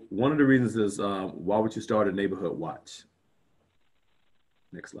 So one of the reasons is why would you start a neighborhood watch?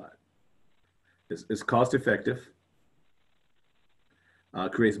 Next slide. It's cost effective.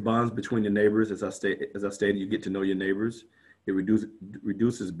 Creates bonds between the neighbors. As I stated, you get to know your neighbors. It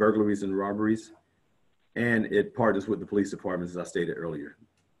reduces burglaries and robberies, and it partners with the police departments, as I stated earlier.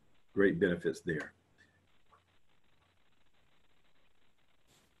 Great benefits there.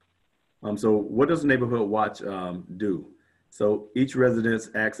 So what does a neighborhood watch do? So each residence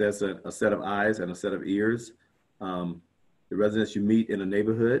acts as a set of eyes and a set of ears. The residents you meet in a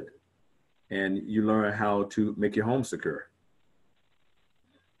neighborhood, and you learn how to make your home secure.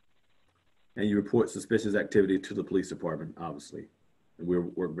 And you report suspicious activity to the police department, obviously. And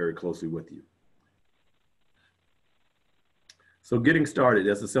we'll work very closely with you. So getting started,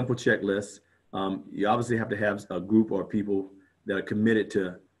 there's a simple checklist. You obviously have to have a group or people that are committed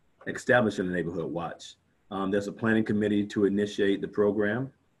to establishing a neighborhood watch. There's a planning committee to initiate the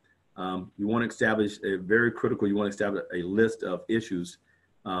program. You want to establish you want to establish a list of issues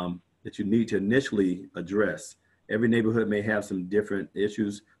that you need to initially address. Every neighborhood may have some different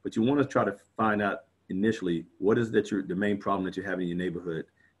issues, but you want to try to find out initially what is the main problem that you have in your neighborhood,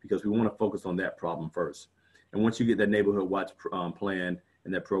 because we want to focus on that problem first. And once you get that neighborhood watch plan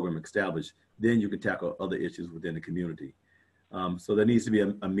and that program established, then you can tackle other issues within the community. So there needs to be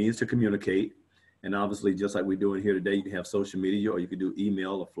a means to communicate. And obviously, just like we're doing here today, you can have social media, or you can do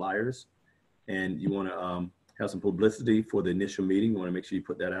email or flyers. And you want to have some publicity for the initial meeting. You want to make sure you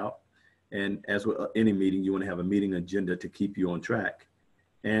put that out. And as with any meeting, you want to have a meeting agenda to keep you on track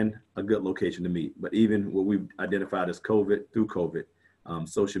and a good location to meet. But even what we've identified as through COVID,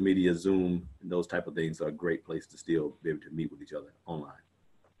 social media, Zoom, and those type of things are a great place to still be able to meet with each other online,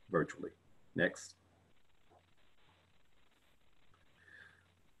 virtually. Next.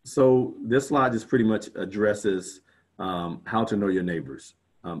 So this slide just pretty much addresses how to know your neighbors.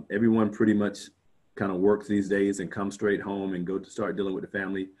 Everyone pretty much kind of works these days and comes straight home and go to start dealing with the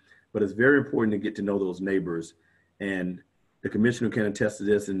family. But it's very important to get to know those neighbors. And the commissioner can attest to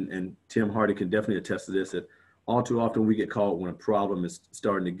this, and Tim Hardy can definitely attest to this, that all too often we get caught when a problem is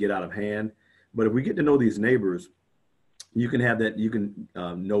starting to get out of hand. But if we get to know these neighbors, you can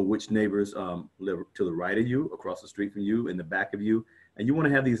know which neighbors live to the right of you, across the street from you, in the back of you. And you want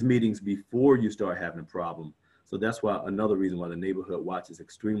to have these meetings before you start having a problem. So that's why another reason why the neighborhood watch is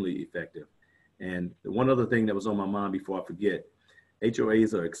extremely effective. And the one other thing that was on my mind before I forget,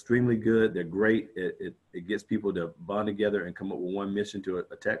 HOAs are extremely good. They're great. It gets people to bond together and come up with one mission to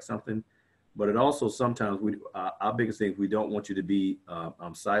attack something. But it also sometimes, our biggest thing is we don't want you to be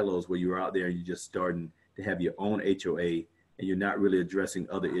silos where you're out there and you're just starting to have your own HOA, and you're not really addressing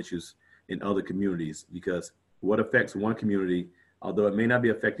other issues in other communities, because what affects one community, although it may not be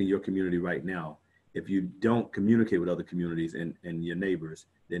affecting your community right now, if you don't communicate with other communities and your neighbors,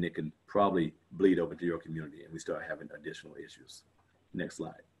 then it can probably bleed over to your community and we start having additional issues. Next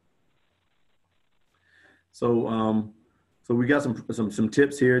slide. So, so we got some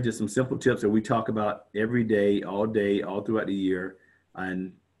tips here, just some simple tips that we talk about every day, all throughout the year.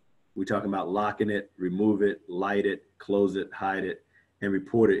 And we talk about locking it, remove it, light it, close it, hide it, and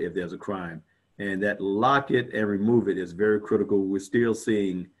report it if there's a crime. And that lock it and remove it is very critical. We're still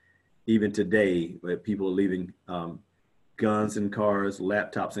seeing, even today, where people are leaving guns in cars,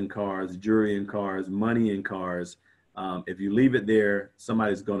 laptops in cars, jewelry in cars, money in cars. If you leave it there,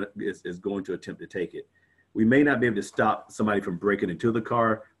 somebody's is going to attempt to take it. We may not be able to stop somebody from breaking into the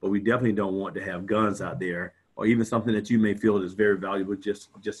car, but we definitely don't want to have guns out there, or even something that you may feel is very valuable just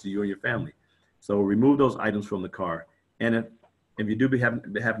to you and your family. So remove those items from the car. And if you do happen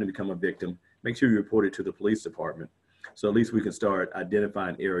to become a victim, make sure you report it to the police department. So at least we can start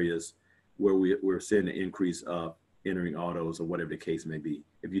identifying areas where we're seeing an increase of entering autos or whatever the case may be.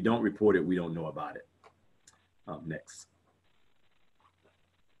 If you don't report it, we don't know about it. Next.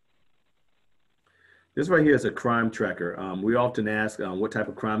 This right here is a crime tracker. We often ask what type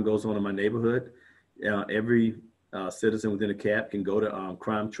of crime goes on in my neighborhood. Every citizen within DeKalb can go to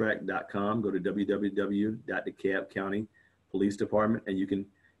crimetrack.com, go to www.DeKalb County Police Department, and you can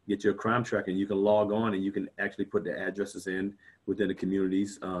get your crime tracker, and you can log on and you can actually put the addresses in within the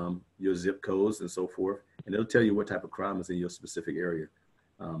communities, your zip codes and so forth, and it'll tell you what type of crime is in your specific area.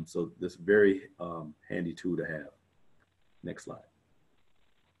 So this is a very handy tool to have. Next slide.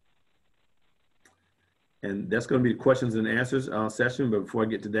 And that's going to be the questions and answers session. But before I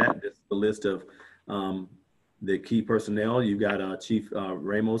get to that, this is the list of the key personnel. You've got Chief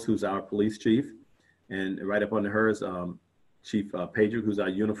Ramos, who's our police chief, and right up under her is Chief Pager, who's our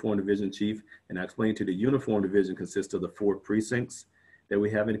uniform division chief. And I explained to the uniform division consists of the 4 precincts that we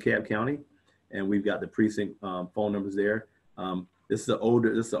have in DeKalb County, and we've got the precinct phone numbers there. This is the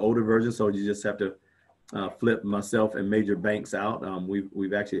older version, so you just have to flip myself and Major Banks out.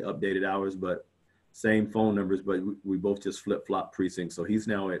 We've actually updated ours, but same phone numbers, but we both just flip-flop precincts. So he's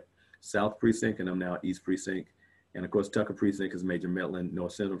now at South Precinct, and I'm now at East Precinct. And of course, Tucker Precinct is Major Metland.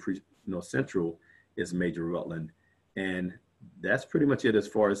 North Central is Major Rutland. And that's pretty much it as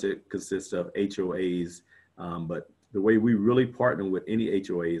far as it consists of HOAs. But the way we really partner with any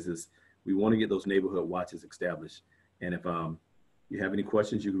HOAs is we want to get those neighborhood watches established. And if you have any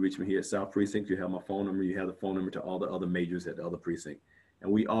questions, you can reach me here at South Precinct. You have my phone number. You have the phone number to all the other majors at the other precinct.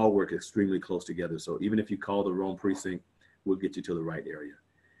 And we all work extremely close together. So even if you call the wrong precinct, we'll get you to the right area.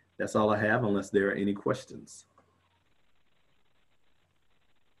 That's all I have, unless there are any questions.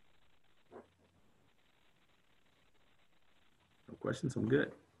 No questions, I'm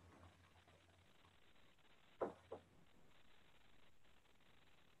good.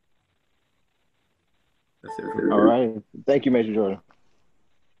 That's it. All right. Thank you, Major Jordan.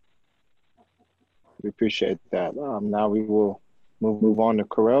 We appreciate that. Now we will move on to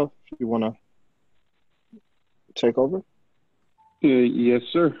Correll, if you want to take over. Yes,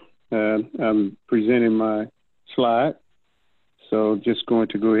 sir. I'm presenting my slide. So just going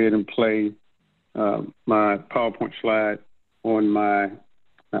to go ahead and play my PowerPoint slide on my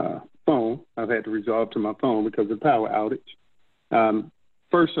phone. I've had to resolve to my phone because of the power outage.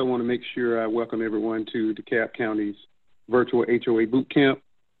 First, I want to make sure I welcome everyone to DeKalb County's virtual HOA Bootcamp.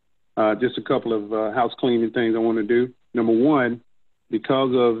 Just a couple of house cleaning things I want to do. Number one,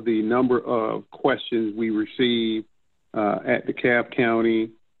 because of the number of questions we receive at DeKalb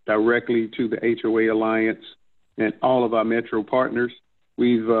County directly to the HOA Alliance and all of our metro partners,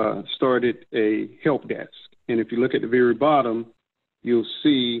 we've started a help desk. And if you look at the very bottom, you'll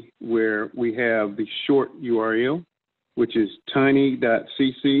see where we have the short URL, which is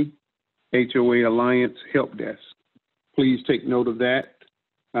tiny.cc HOA Alliance Help Desk. Please take note of that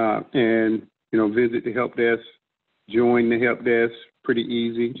and visit the help desk, join the help desk. Pretty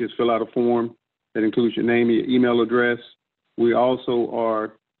easy. Just fill out a form that includes your name and your email address. We also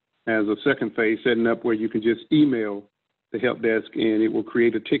are, as a second phase, setting up where you can just email the help desk and it will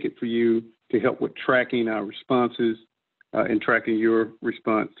create a ticket for you to help with tracking our responses and tracking your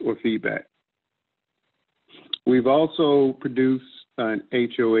response or feedback. We've also produced an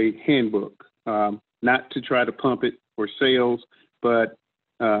HOA handbook, not to try to pump it for sales, but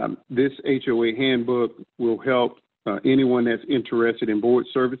this HOA handbook will help anyone that's interested in board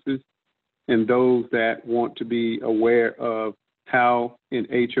services and those that want to be aware of how an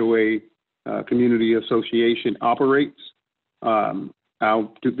HOA community association operates.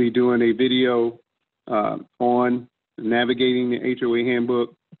 I'll be doing a video on navigating the HOA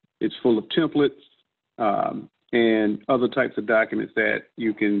handbook. It's full of templates and other types of documents that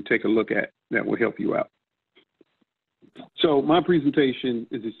you can take a look at that will help you out. So my presentation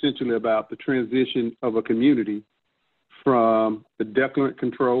is essentially about the transition of a community from the declarant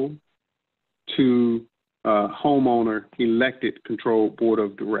control to homeowner elected control board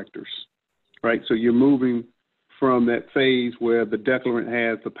of directors, right? So you're moving from that phase where the declarant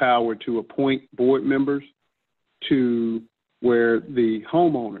has the power to appoint board members to where the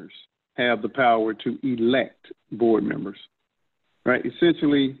homeowners have the power to elect board members, right?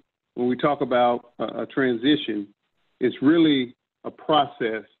 Essentially, when we talk about a transition, it's really a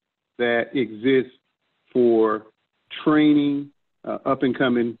process that exists for training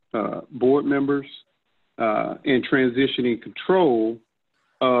up-and-coming board members and transitioning control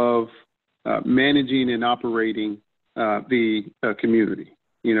of managing and operating the community,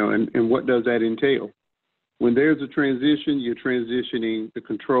 you know, and what does that entail? When there's a transition, you're transitioning the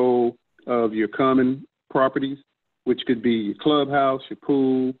control of your common properties, which could be your clubhouse, your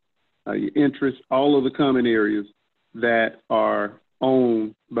pool, your interest, all of the common areas that are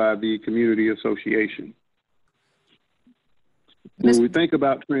owned by the community association. When we think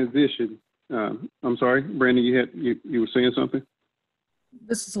about transition, I'm sorry, Brandon, you were saying something?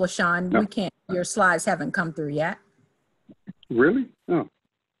 This is LaShawn. No. We can't, your slides haven't come through yet. Really? Oh,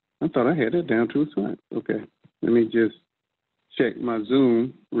 I thought I had it down to a science. Okay, let me just check my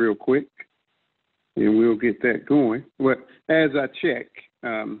Zoom real quick and we'll get that going. Well, as I check,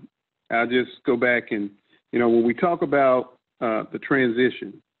 I'll just go back and, you know, when we talk about the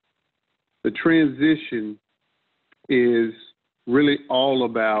transition is really all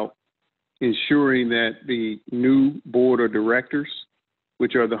about ensuring that the new board of directors,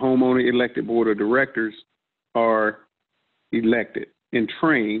 which are the homeowner elected board of directors, are elected and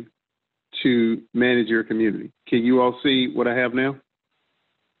trained to manage your community. Can you all see what I have now?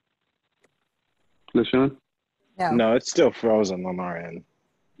 LaShawn? No, it's still frozen on our end.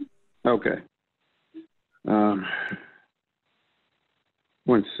 Okay.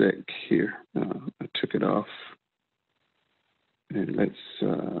 One sec here. I took it off. And let's,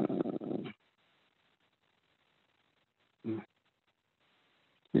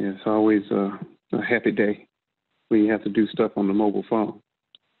 yeah, it's always a happy day when you have to do stuff on the mobile phone.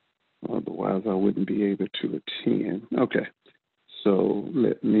 Otherwise, I wouldn't be able to attend. Okay, so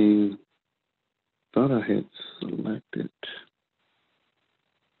let me, thought I had selected.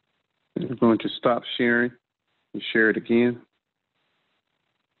 I'm going to stop sharing and share it again.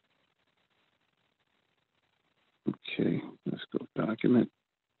 Okay, let's go document.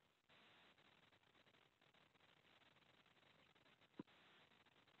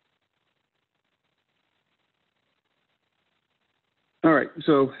 All right,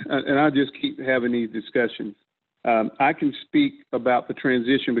 so, and I'll just keep having these discussions. I can speak about the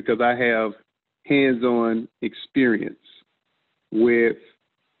transition because I have hands-on experience with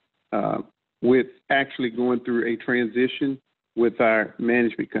actually going through a transition with our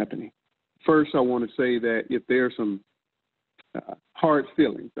management company. First, I want to say that if there are some hard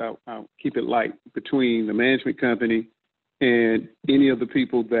feelings, I'll keep it light, between the management company and any of the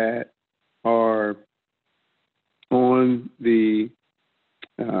people that are on the,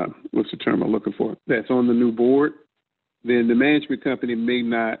 what's the term I'm looking for, that's on the new board, then the management company may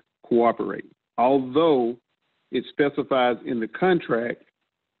not cooperate. Although it specifies in the contract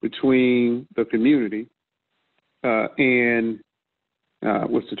between the community and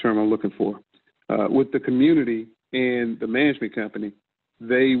what's the term I'm looking for? With the community and the management company,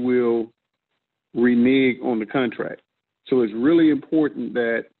 they will renege on the contract. So it's really important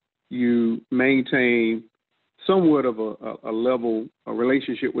that you maintain somewhat of a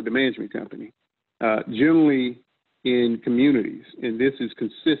relationship with the management company. Generally in communities, and this is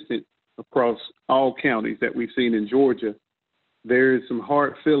consistent across all counties that we've seen in Georgia, there's some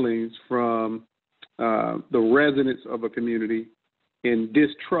hard feelings from the residents of a community in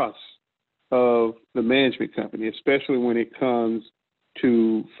distrust of the management company, especially when it comes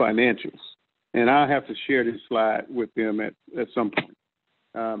to financials. And I'll have to share this slide with them at some point.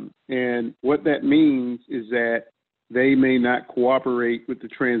 And what that means is that they may not cooperate with the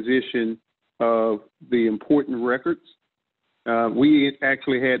transition of the important records. We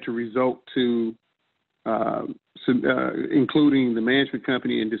actually had to resort to including the management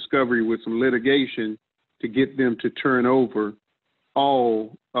company in discovery with some litigation to get them to turn over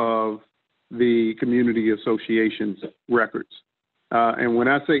all of the community association's records. And when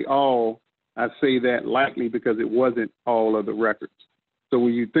I say all, I say that lightly because it wasn't all of the records. So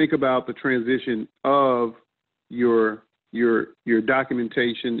when you think about the transition of your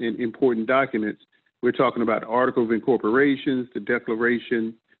documentation and important documents, We're talking about articles of incorporations, the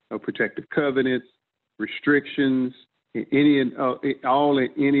declaration of protective covenants, restrictions, all in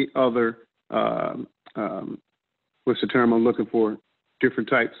any other, what's the term I'm looking for? Different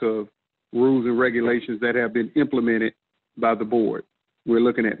types of rules and regulations that have been implemented by the board. We're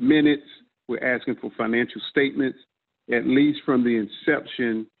looking at minutes. We're asking for financial statements, at least from the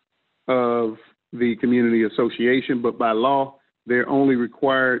inception of the community association, but by law, they're only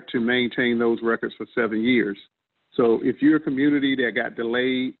required to maintain those records for 7 years. So if you're a community that got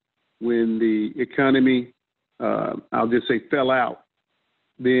delayed when the economy, I'll just say, fell out,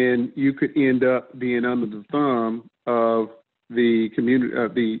 then you could end up being under the thumb of the community,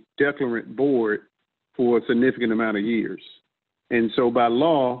 the declarant board for a significant amount of years. And so by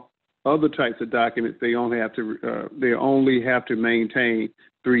law, other types of documents, they only have to maintain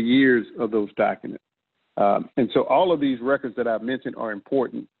 3 years of those documents. And so all of these records that I've mentioned are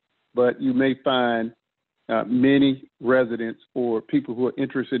important, but you may find many residents or people who are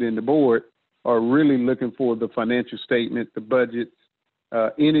interested in the board are really looking for the financial statement, the budgets,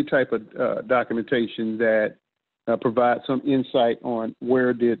 any type of documentation that provides some insight on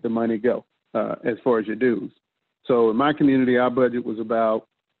where did the money go as far as your dues. So in my community, our budget was about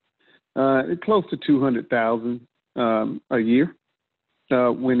close to $200,000 a year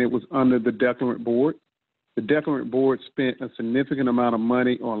when it was under the declarant board. The declarant board spent a significant amount of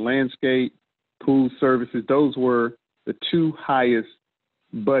money on landscape, pool services. Those were the 2 highest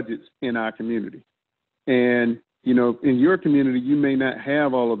budgets in our community. And, you know, in your community, you may not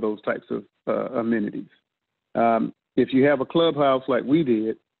have all of those types of amenities. If you have a clubhouse like we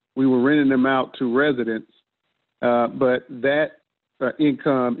did, we were renting them out to residents, but that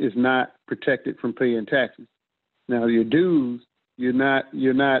income is not protected from paying taxes. Now, your dues, you're not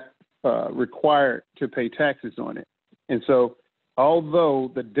required to pay taxes on it. And so,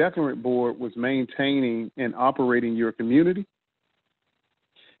 although the declarant board was maintaining and operating your community,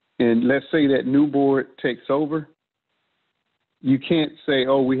 and let's say that new board takes over, you can't say,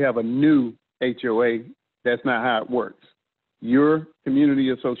 oh, we have a new HOA. That's not how it works. Your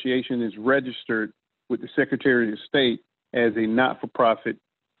community association is registered with the Secretary of State as a not-for-profit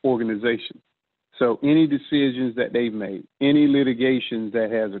organization. So any decisions that they've made, any litigations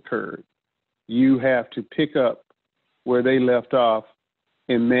that has occurred, you have to pick up where they left off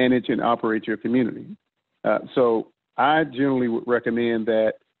and manage and operate your community. So I generally would recommend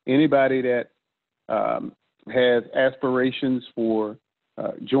that anybody that has aspirations for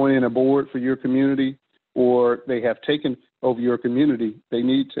joining a board for your community, or they have taken over your community, they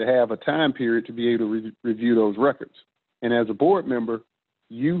need to have a time period to be able to review those records. And as a board member,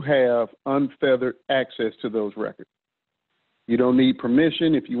 you have unfettered access to those records. You don't need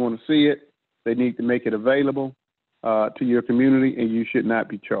permission. If you want to see it, they need to make it available to your community, and you should not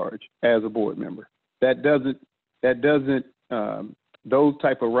be charged as a board member. Those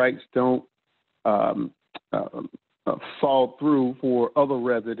type of rights don't fall through for other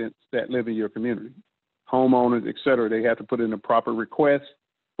residents that live in your community. Homeowners, et cetera, they have to put in a proper request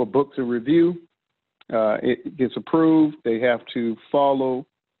for books of review. It gets approved. They have to follow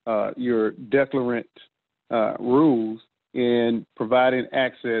your declarant rules in providing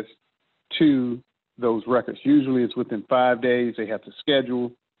access to those records. Usually it's within 5 days. They have to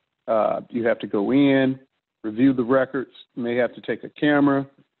schedule. You have to go in, review the records. You may have to take a camera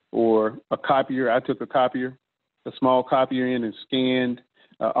or a copier. I took a copier, a small copier in, and scanned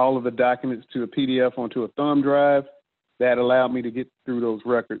all of the documents to a PDF onto a thumb drive. That allowed me to get through those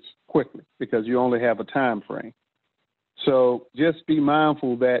records quickly because you only have a time frame. So just be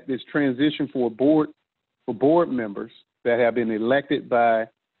mindful that this transition for board members that have been elected by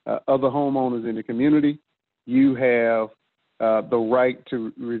other homeowners in the community, you have the right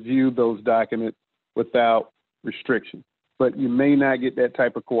to review those documents without restriction. But you may not get that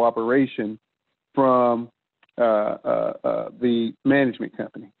type of cooperation from the management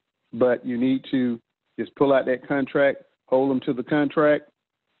company. But you need to just pull out that contract, hold them to the contract,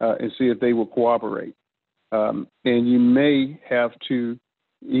 and see if they will cooperate. And you may have to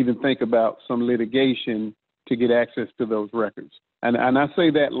even think about some litigation to get access to those records. And I say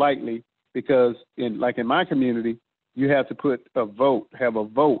that lightly because in my community, you have to have a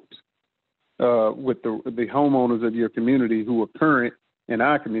vote with the homeowners of your community who are current in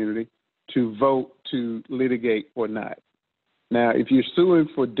our community to vote to litigate or not. Now, if you're suing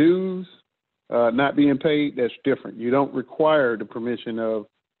for dues not being paid, that's different. You don't require the permission of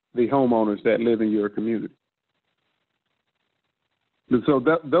the homeowners that live in your community. And so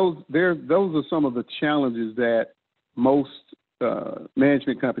those are some of the challenges that most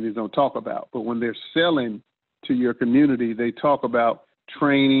management companies don't talk about. But when they're selling to your community, they talk about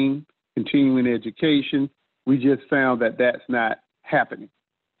training, continuing education. We just found that that's not happening.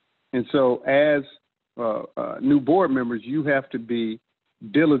 And so as new board members, you have to be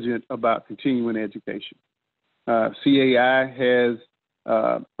diligent about continuing education. CAI has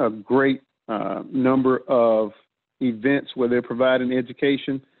a great number of events where they're providing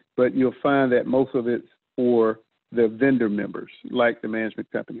education, but you'll find that most of it's for the vendor members, like the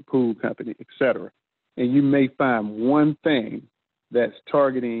management company, pool company, et cetera. And you may find one thing that's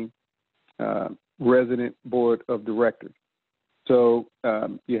targeting resident board of directors. So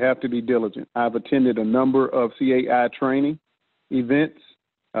you have to be diligent. I've attended a number of CAI training events.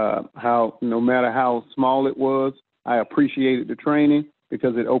 No matter how small it was, I appreciated the training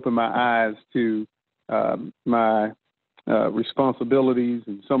because it opened my eyes to my responsibilities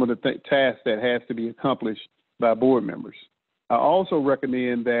and some of the tasks that has to be accomplished by board members. I also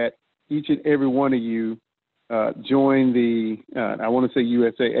recommend that each and every one of you join the, I want to say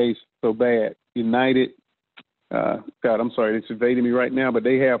USAA so bad, United, God, I'm sorry, it's evading me right now, but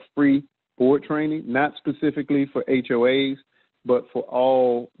they have free board training, not specifically for HOAs, but for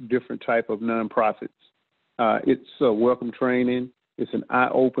all different type of nonprofits. It's a welcome training. It's an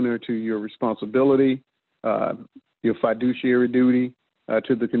eye-opener to your responsibility, your fiduciary duty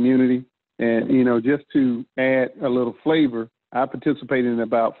to the community. And, you know, just to add a little flavor, I participated in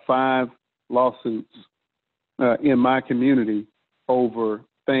about 5 lawsuits in my community over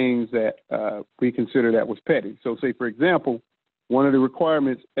things that we consider that was petty. So say, for example, one of the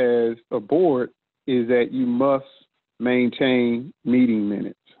requirements as a board is that you must maintain meeting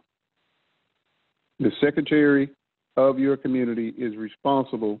minutes. The secretary of your community is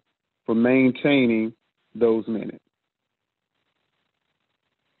responsible for maintaining those minutes.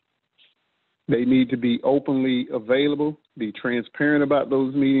 They need to be openly available, be transparent about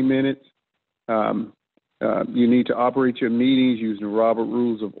those meeting minutes. You need to operate your meetings using the Robert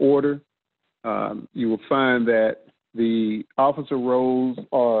Rules of Order. You will find that the officer roles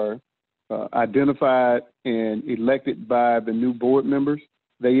are identified and elected by the new board members.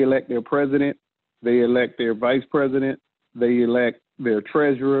 They elect their president, they elect their vice president, they elect their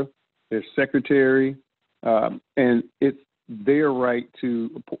treasurer, their secretary, and it's their right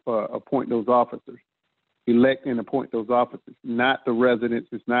to appoint those officers, elect and appoint those officers, not the residents.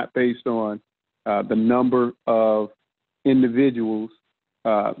 It's not based on the number of individuals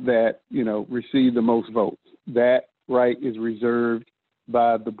that, you know, receive the most votes. That right is reserved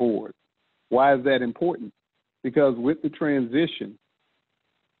by the board. Why is that important? Because with the transition,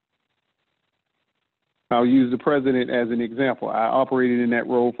 I'll use the president as an example. I operated in that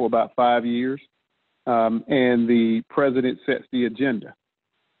role for about 5 years, and the president sets the agenda.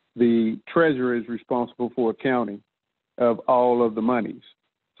 The treasurer is responsible for accounting of all of the monies.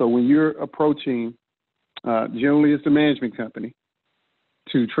 So when you're approaching, generally it's the management company,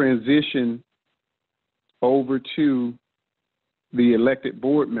 to transition over to the elected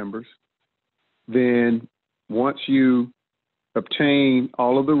board members, then once you obtain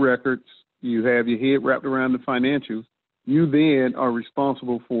all of the records, you have your head wrapped around the financials, you then are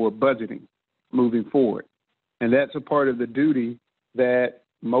responsible for budgeting moving forward. And that's a part of the duty that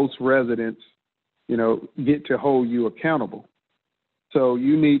most residents, you know, get to hold you accountable. So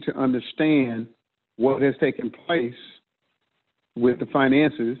you need to understand what has taken place with the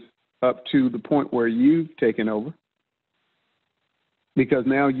finances up to the point where you've taken over, because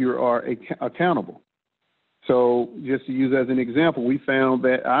now you are accountable. So just to use as an example, we found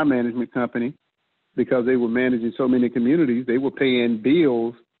that our management company, because they were managing so many communities, they were paying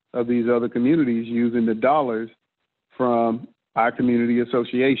bills of these other communities using the dollars from our community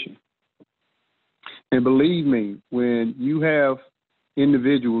association. And believe me, when you have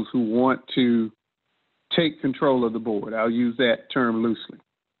individuals who want to take control of the board, I'll use that term loosely,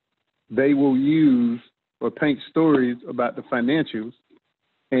 they will use or paint stories about the financials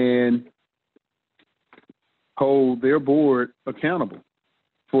and hold their board accountable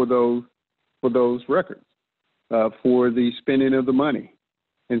for those records, for the spending of the money.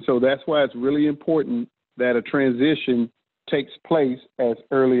 And so that's why it's really important that a transition takes place as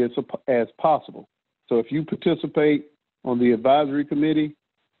early as possible. So if you participate on the advisory committee,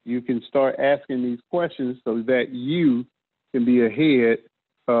 you can start asking these questions so that you can be ahead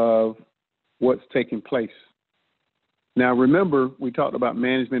of what's taking place. Now, remember, we talked about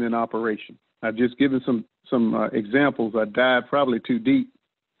management and operation. I've just given some examples. I dived probably too deep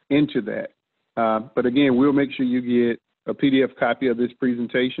into that. But again, we'll make sure you get a PDF copy of this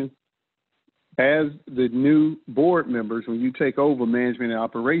presentation. As the new board members, when you take over management and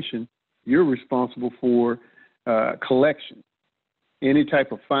operation, you're responsible for collection. Any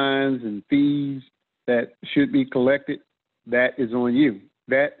type of fines and fees that should be collected, that is on you.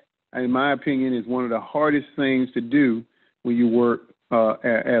 That in my opinion, is one of the hardest things to do when you work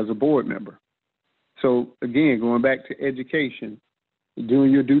as a board member. So again, going back to education,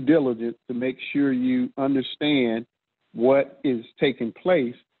 doing your due diligence to make sure you understand what is taking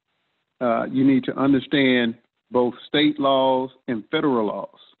place. You need to understand both state laws and federal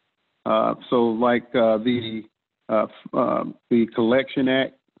laws. So like the Collection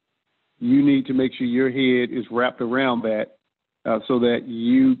Act, you need to make sure your head is wrapped around that so that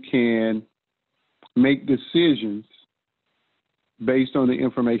you can make decisions based on the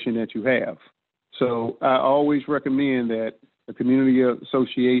information that you have. So I always recommend that a community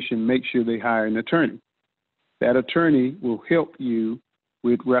association make sure they hire an attorney. That attorney will help you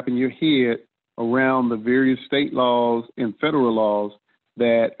with wrapping your head around the various state laws and federal laws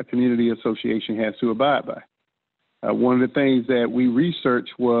that a community association has to abide by. One of the things that we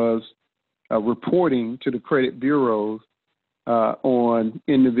researched was reporting to the credit bureaus on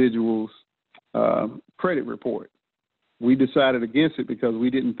individuals' credit report. We decided against it because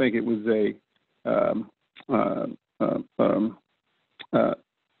we didn't think it was a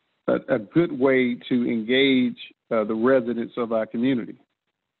good way to engage the residents of our community.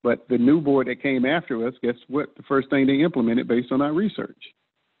 But the new board that came after us, guess what? The first thing they implemented based on our research.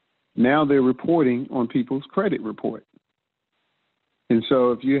 Now they're reporting on people's credit report. And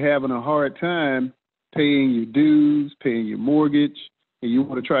so if you're having a hard time paying your dues, paying your mortgage, and you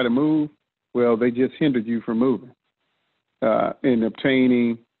want to try to move, well, they just hindered you from moving and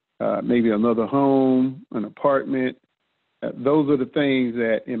obtaining maybe another home, an apartment. Those are the things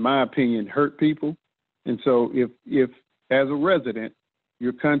that, in my opinion, hurt people. And so if as a resident,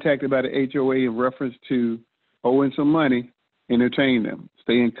 you're contacted by the HOA in reference to owing some money, entertain them,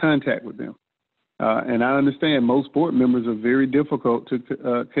 stay in contact with them. And I understand most board members are very difficult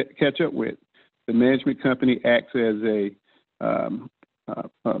to catch up with. The management company acts as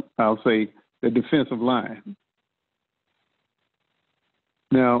I'll say, the defensive line.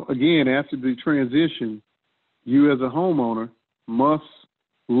 Now, again, after the transition, you as a homeowner must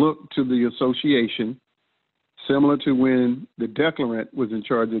look to the association, similar to when the declarant was in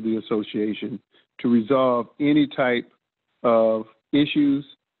charge of the association, to resolve any type of issues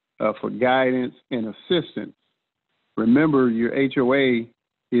for guidance and assistance. Remember, your HOA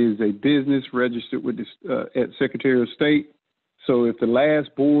is a business registered with the at Secretary of State. So if the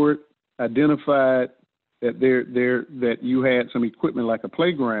last board identified that that you had some equipment like a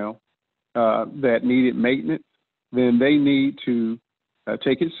playground that needed maintenance, then they need to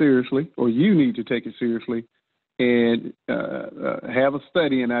take it seriously, or you need to take it seriously, and have a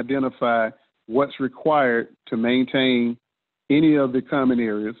study and identify what's required to maintain any of the common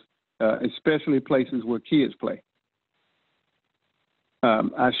areas, especially places where kids play.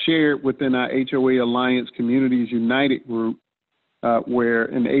 I shared within our HOA Alliance Communities United group where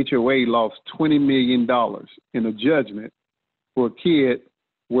an HOA lost $20 million in a judgment for a kid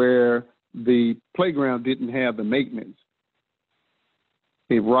where the playground didn't have the maintenance.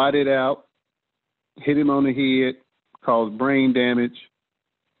 It rotted out, hit him on the head, caused brain damage.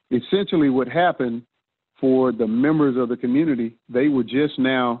 Essentially what happened for the members of the community, they were just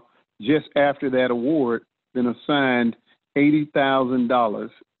after that award, been assigned $80,000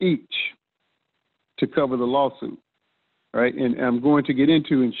 each to cover the lawsuit, right? And I'm going to get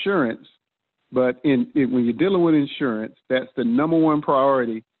into insurance, but when you're dealing with insurance, that's the number one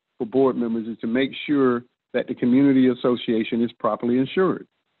priority for board members, is to make sure that the community association is properly insured.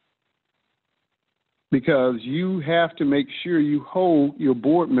 Because you have to make sure you hold your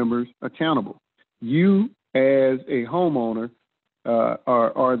board members accountable. You, as a homeowner,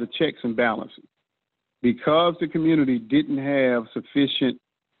 are the checks and balances. Because the community didn't have sufficient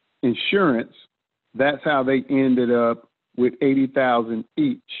insurance, that's how they ended up with $80,000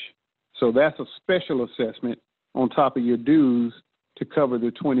 each. So that's a special assessment on top of your dues to cover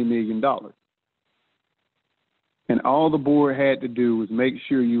the $20 million. And all the board had to do was make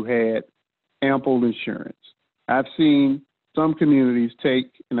sure you had ample insurance. I've seen some communities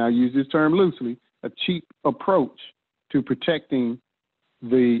take, and I use this term loosely, a cheap approach to protecting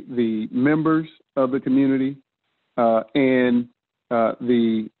the members of the community and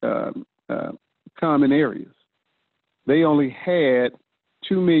the common areas. They only had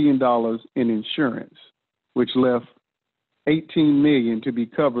 $2 million in insurance, which left $18 million to be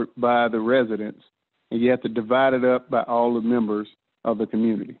covered by the residents, and you have to divide it up by all the members of the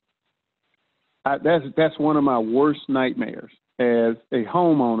community. That's one of my worst nightmares as a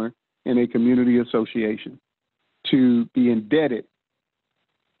homeowner in a community association, to be indebted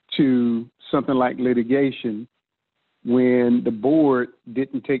to something like litigation when the board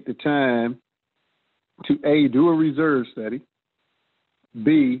didn't take the time to A, do a reserve study,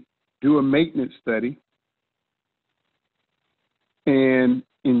 B, do a maintenance study, and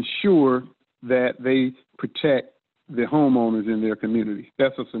ensure that they protect the homeowners in their community.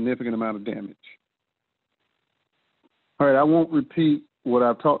 That's a significant amount of damage. All right, I won't repeat what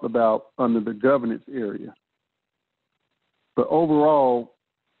I've talked about under the governance area. But overall,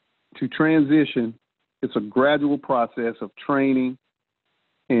 to transition, it's a gradual process of training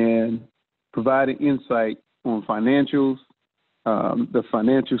and providing insight on financials, the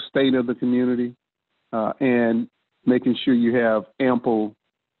financial state of the community, and making sure you have ample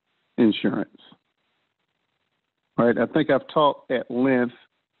insurance. All right, I think I've talked at length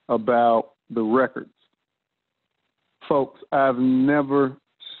about the records. Folks, I've never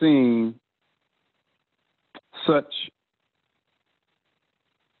seen such,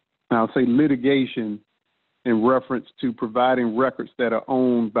 I'll say, litigation in reference to providing records that are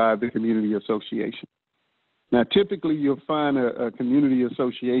owned by the community association. Now, typically you'll find a community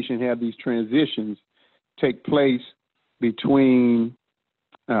association have these transitions take place between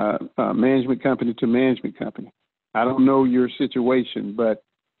management company to management company. I don't know your situation, but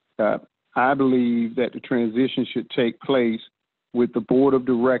I believe that the transition should take place with the board of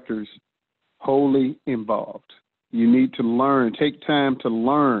directors wholly involved. You need to learn, take time to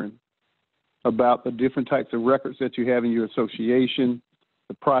learn about the different types of records that you have in your association,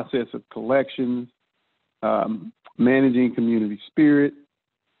 the process of collections, managing community spirit.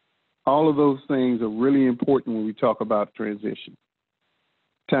 All of those things are really important when we talk about transition.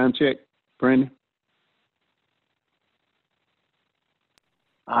 Time check, Brandon.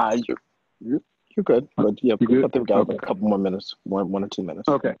 You're good, but yeah, I think we've got Okay. a couple more minutes, one or 2 minutes.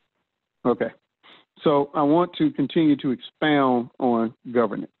 Okay. So I want to continue to expound on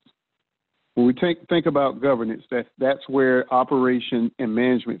governance. When we think about governance, that's where operation and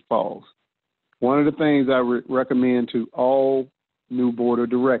management falls. One of the things I recommend to all new board of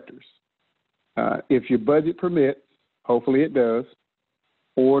directors, if your budget permits, hopefully it does,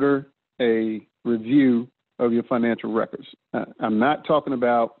 order a review of your financial records. I'm not talking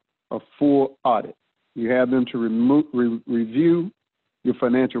about a full audit. You have them to review your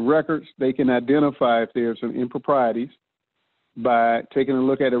financial records. They can identify if there's some improprieties by taking a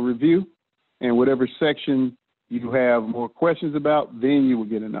look at a review, and whatever section you have more questions about, then you will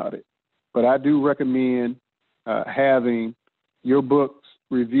get an audit. But I do recommend having your books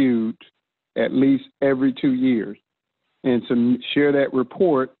reviewed at least every 2 years and to share that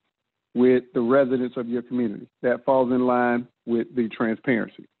report with the residents of your community. That falls in line with the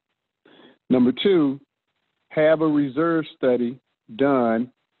transparency. Number 2, have a reserve study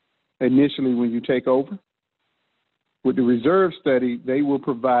done initially when you take over. With the reserve study, they will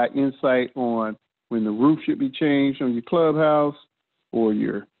provide insight on when the roof should be changed on your clubhouse or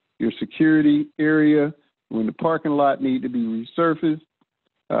your security area, when the parking lot need to be resurfaced.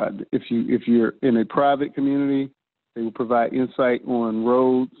 If you're in a private community, they will provide insight on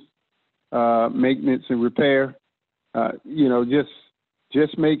roads, maintenance and repair.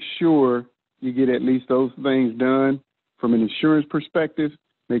 Just make sure you get at least those things done. From an insurance perspective,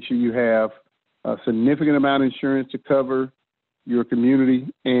 make sure you have a significant amount of insurance to cover your community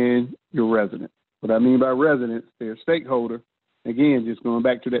and your residents. What I mean by residents, they're a stakeholder. Again, just going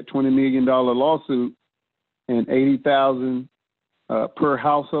back to that $20 million lawsuit and $80,000 per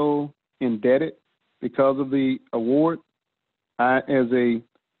household indebted because of the award. I, as a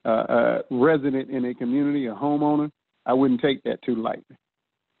resident in a community, a homeowner, I wouldn't take that too lightly.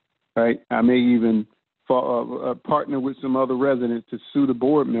 Right? I may even partner with some other residents to sue the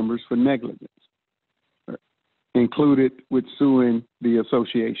board members for negligence, included with suing the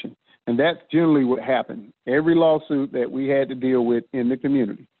association. And that's generally what happened. Every lawsuit that we had to deal with in the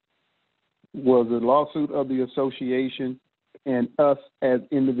community was a lawsuit of the association and us as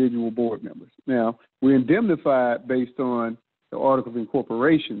individual board members. Now, we're indemnified based on the article of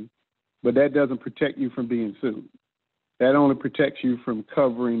incorporation, but that doesn't protect you from being sued. That only protects you from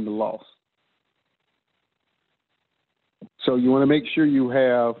covering the loss. So you want to make sure you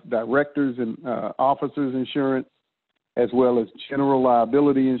have directors and officers insurance, as well as general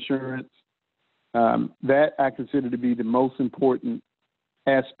liability insurance. That I consider to be the most important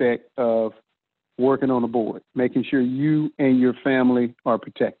aspect of working on a board, making sure you and your family are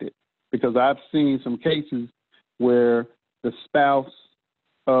protected. Because I've seen some cases where the spouse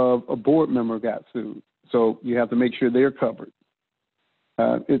of a board member got sued. So you have to make sure they're covered.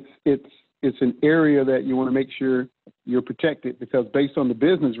 It's an area that you want to make sure you're protected, because based on the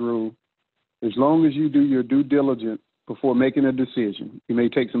business rule, as long as you do your due diligence before making a decision, you may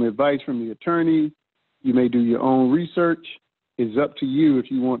take some advice from the attorney, you may do your own research. It's up to you if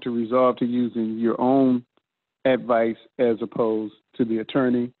you want to resort to using your own advice as opposed to the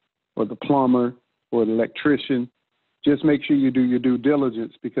attorney or the plumber or the electrician, just make sure you do your due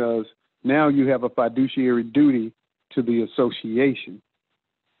diligence, because now you have a fiduciary duty to the association.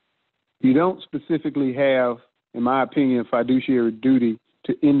 You don't specifically have, in my opinion, fiduciary duty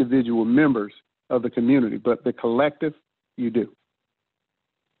to individual members of the community, but the collective, you do.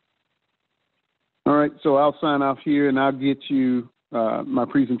 All right, so I'll sign off here and I'll get you my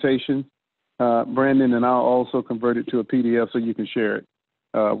presentation, Brandon, and I'll also convert it to a PDF so you can share it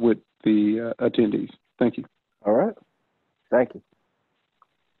with the attendees. Thank you. All right. Thank you.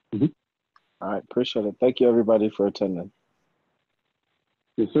 Mm-hmm. All right. Appreciate it. Thank you, everybody, for attending.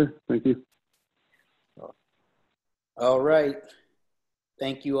 Yes, sir. Thank you. All right.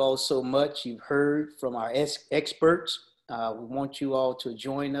 Thank you all so much. You've heard from our experts. We want you all to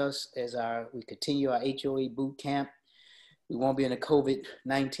join us as we continue our HOA Bootcamp. We won't be in a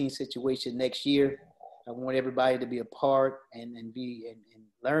COVID-19 situation next year. I want everybody to be a part and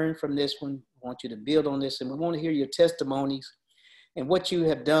learn from this one. I want you to build on this, and we want to hear your testimonies and what you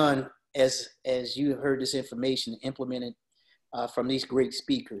have done as you have heard this information implemented from these great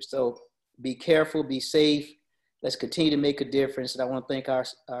speakers. So be careful, be safe. Let's continue to make a difference. And I want to thank our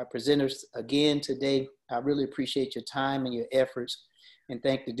presenters again today. I really appreciate your time and your efforts, and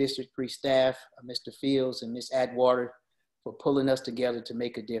thank the District 3 staff, Mr. Fields and Ms. Atwater, for pulling us together to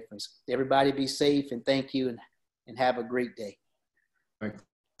make a difference. Everybody be safe, and thank you, and have a great day. Thanks.